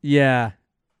 Yeah.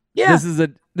 This is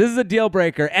a deal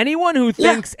breaker. Anyone who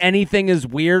thinks anything is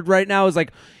weird right now is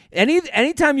like,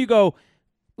 anytime you go,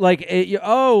 like,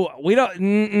 we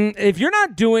don't. If you're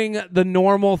not doing the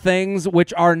normal things,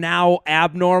 which are now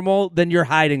abnormal, then you're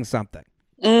hiding something.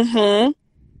 Mm-hmm.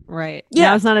 Right. Yeah.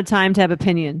 Now it's not a time to have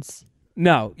opinions.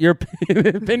 No, your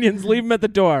opinions, leave them at the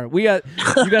door.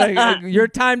 Your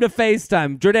time to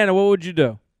FaceTime. Jordana, what would you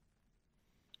do?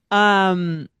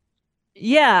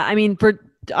 Yeah, I mean,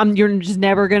 you're just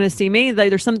never going to see me.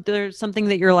 There's something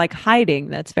that you're like hiding.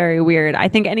 That's very weird. I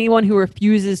think anyone who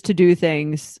refuses to do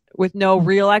things with no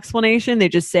real explanation, they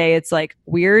just say it's like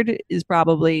weird, is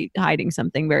probably hiding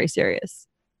something very serious.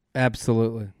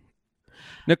 Absolutely.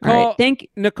 Nicole, right,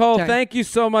 thank you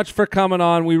so much for coming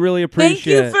on. We really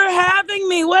appreciate it. Thank you for having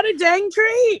me. What a dang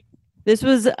treat. This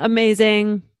was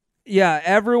amazing. Yeah,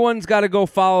 everyone's got to go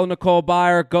follow Nicole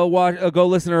Byer. Go watch, go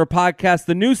listen to her podcast.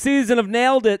 The new season of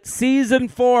Nailed It, season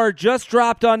 4, just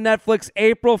dropped on Netflix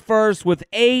April 1st with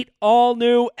 8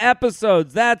 all-new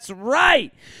episodes. That's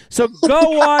right. So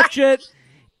go watch it.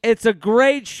 It's a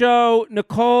great show.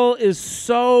 Nicole is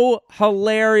so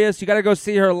hilarious. You got to go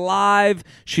see her live.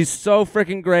 She's so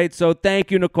freaking great. So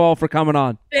thank you, Nicole, for coming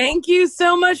on. Thank you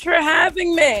so much for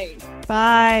having me.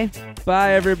 Bye.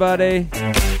 Bye, everybody.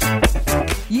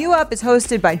 You Up is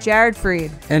hosted by Jared Freed.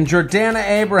 And Jordana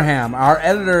Abraham. Our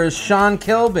editor is Sean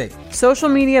Kilby. Social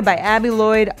media by Abby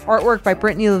Lloyd. Artwork by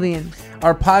Brittany Levine.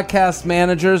 Our podcast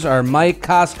managers are Mike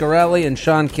Coscarelli and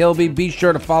Sean Kilby. Be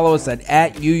sure to follow us at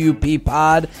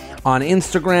UUPPod on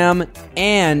Instagram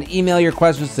and email your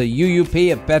questions to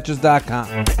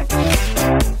uup@betches.com.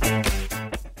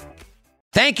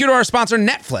 Thank you to our sponsor,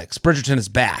 Netflix. Bridgerton is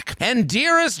back. And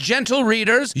dearest gentle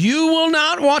readers, you will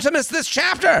not want to miss this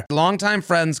chapter. Longtime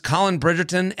friends Colin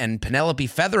Bridgerton and Penelope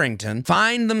Featherington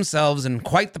find themselves in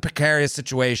quite the precarious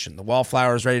situation. The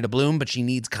wallflower is ready to bloom, but she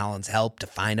needs Colin's help to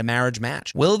find a marriage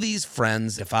match. Will these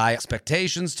friends defy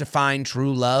expectations to find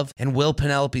true love? And will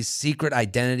Penelope's secret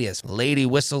identity as Lady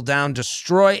Whistledown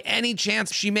destroy any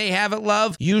chance she may have at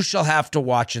love? You shall have to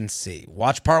watch and see.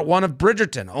 Watch part 1 of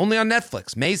Bridgerton, only on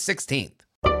Netflix, May 16th.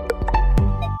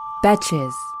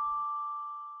 Betches.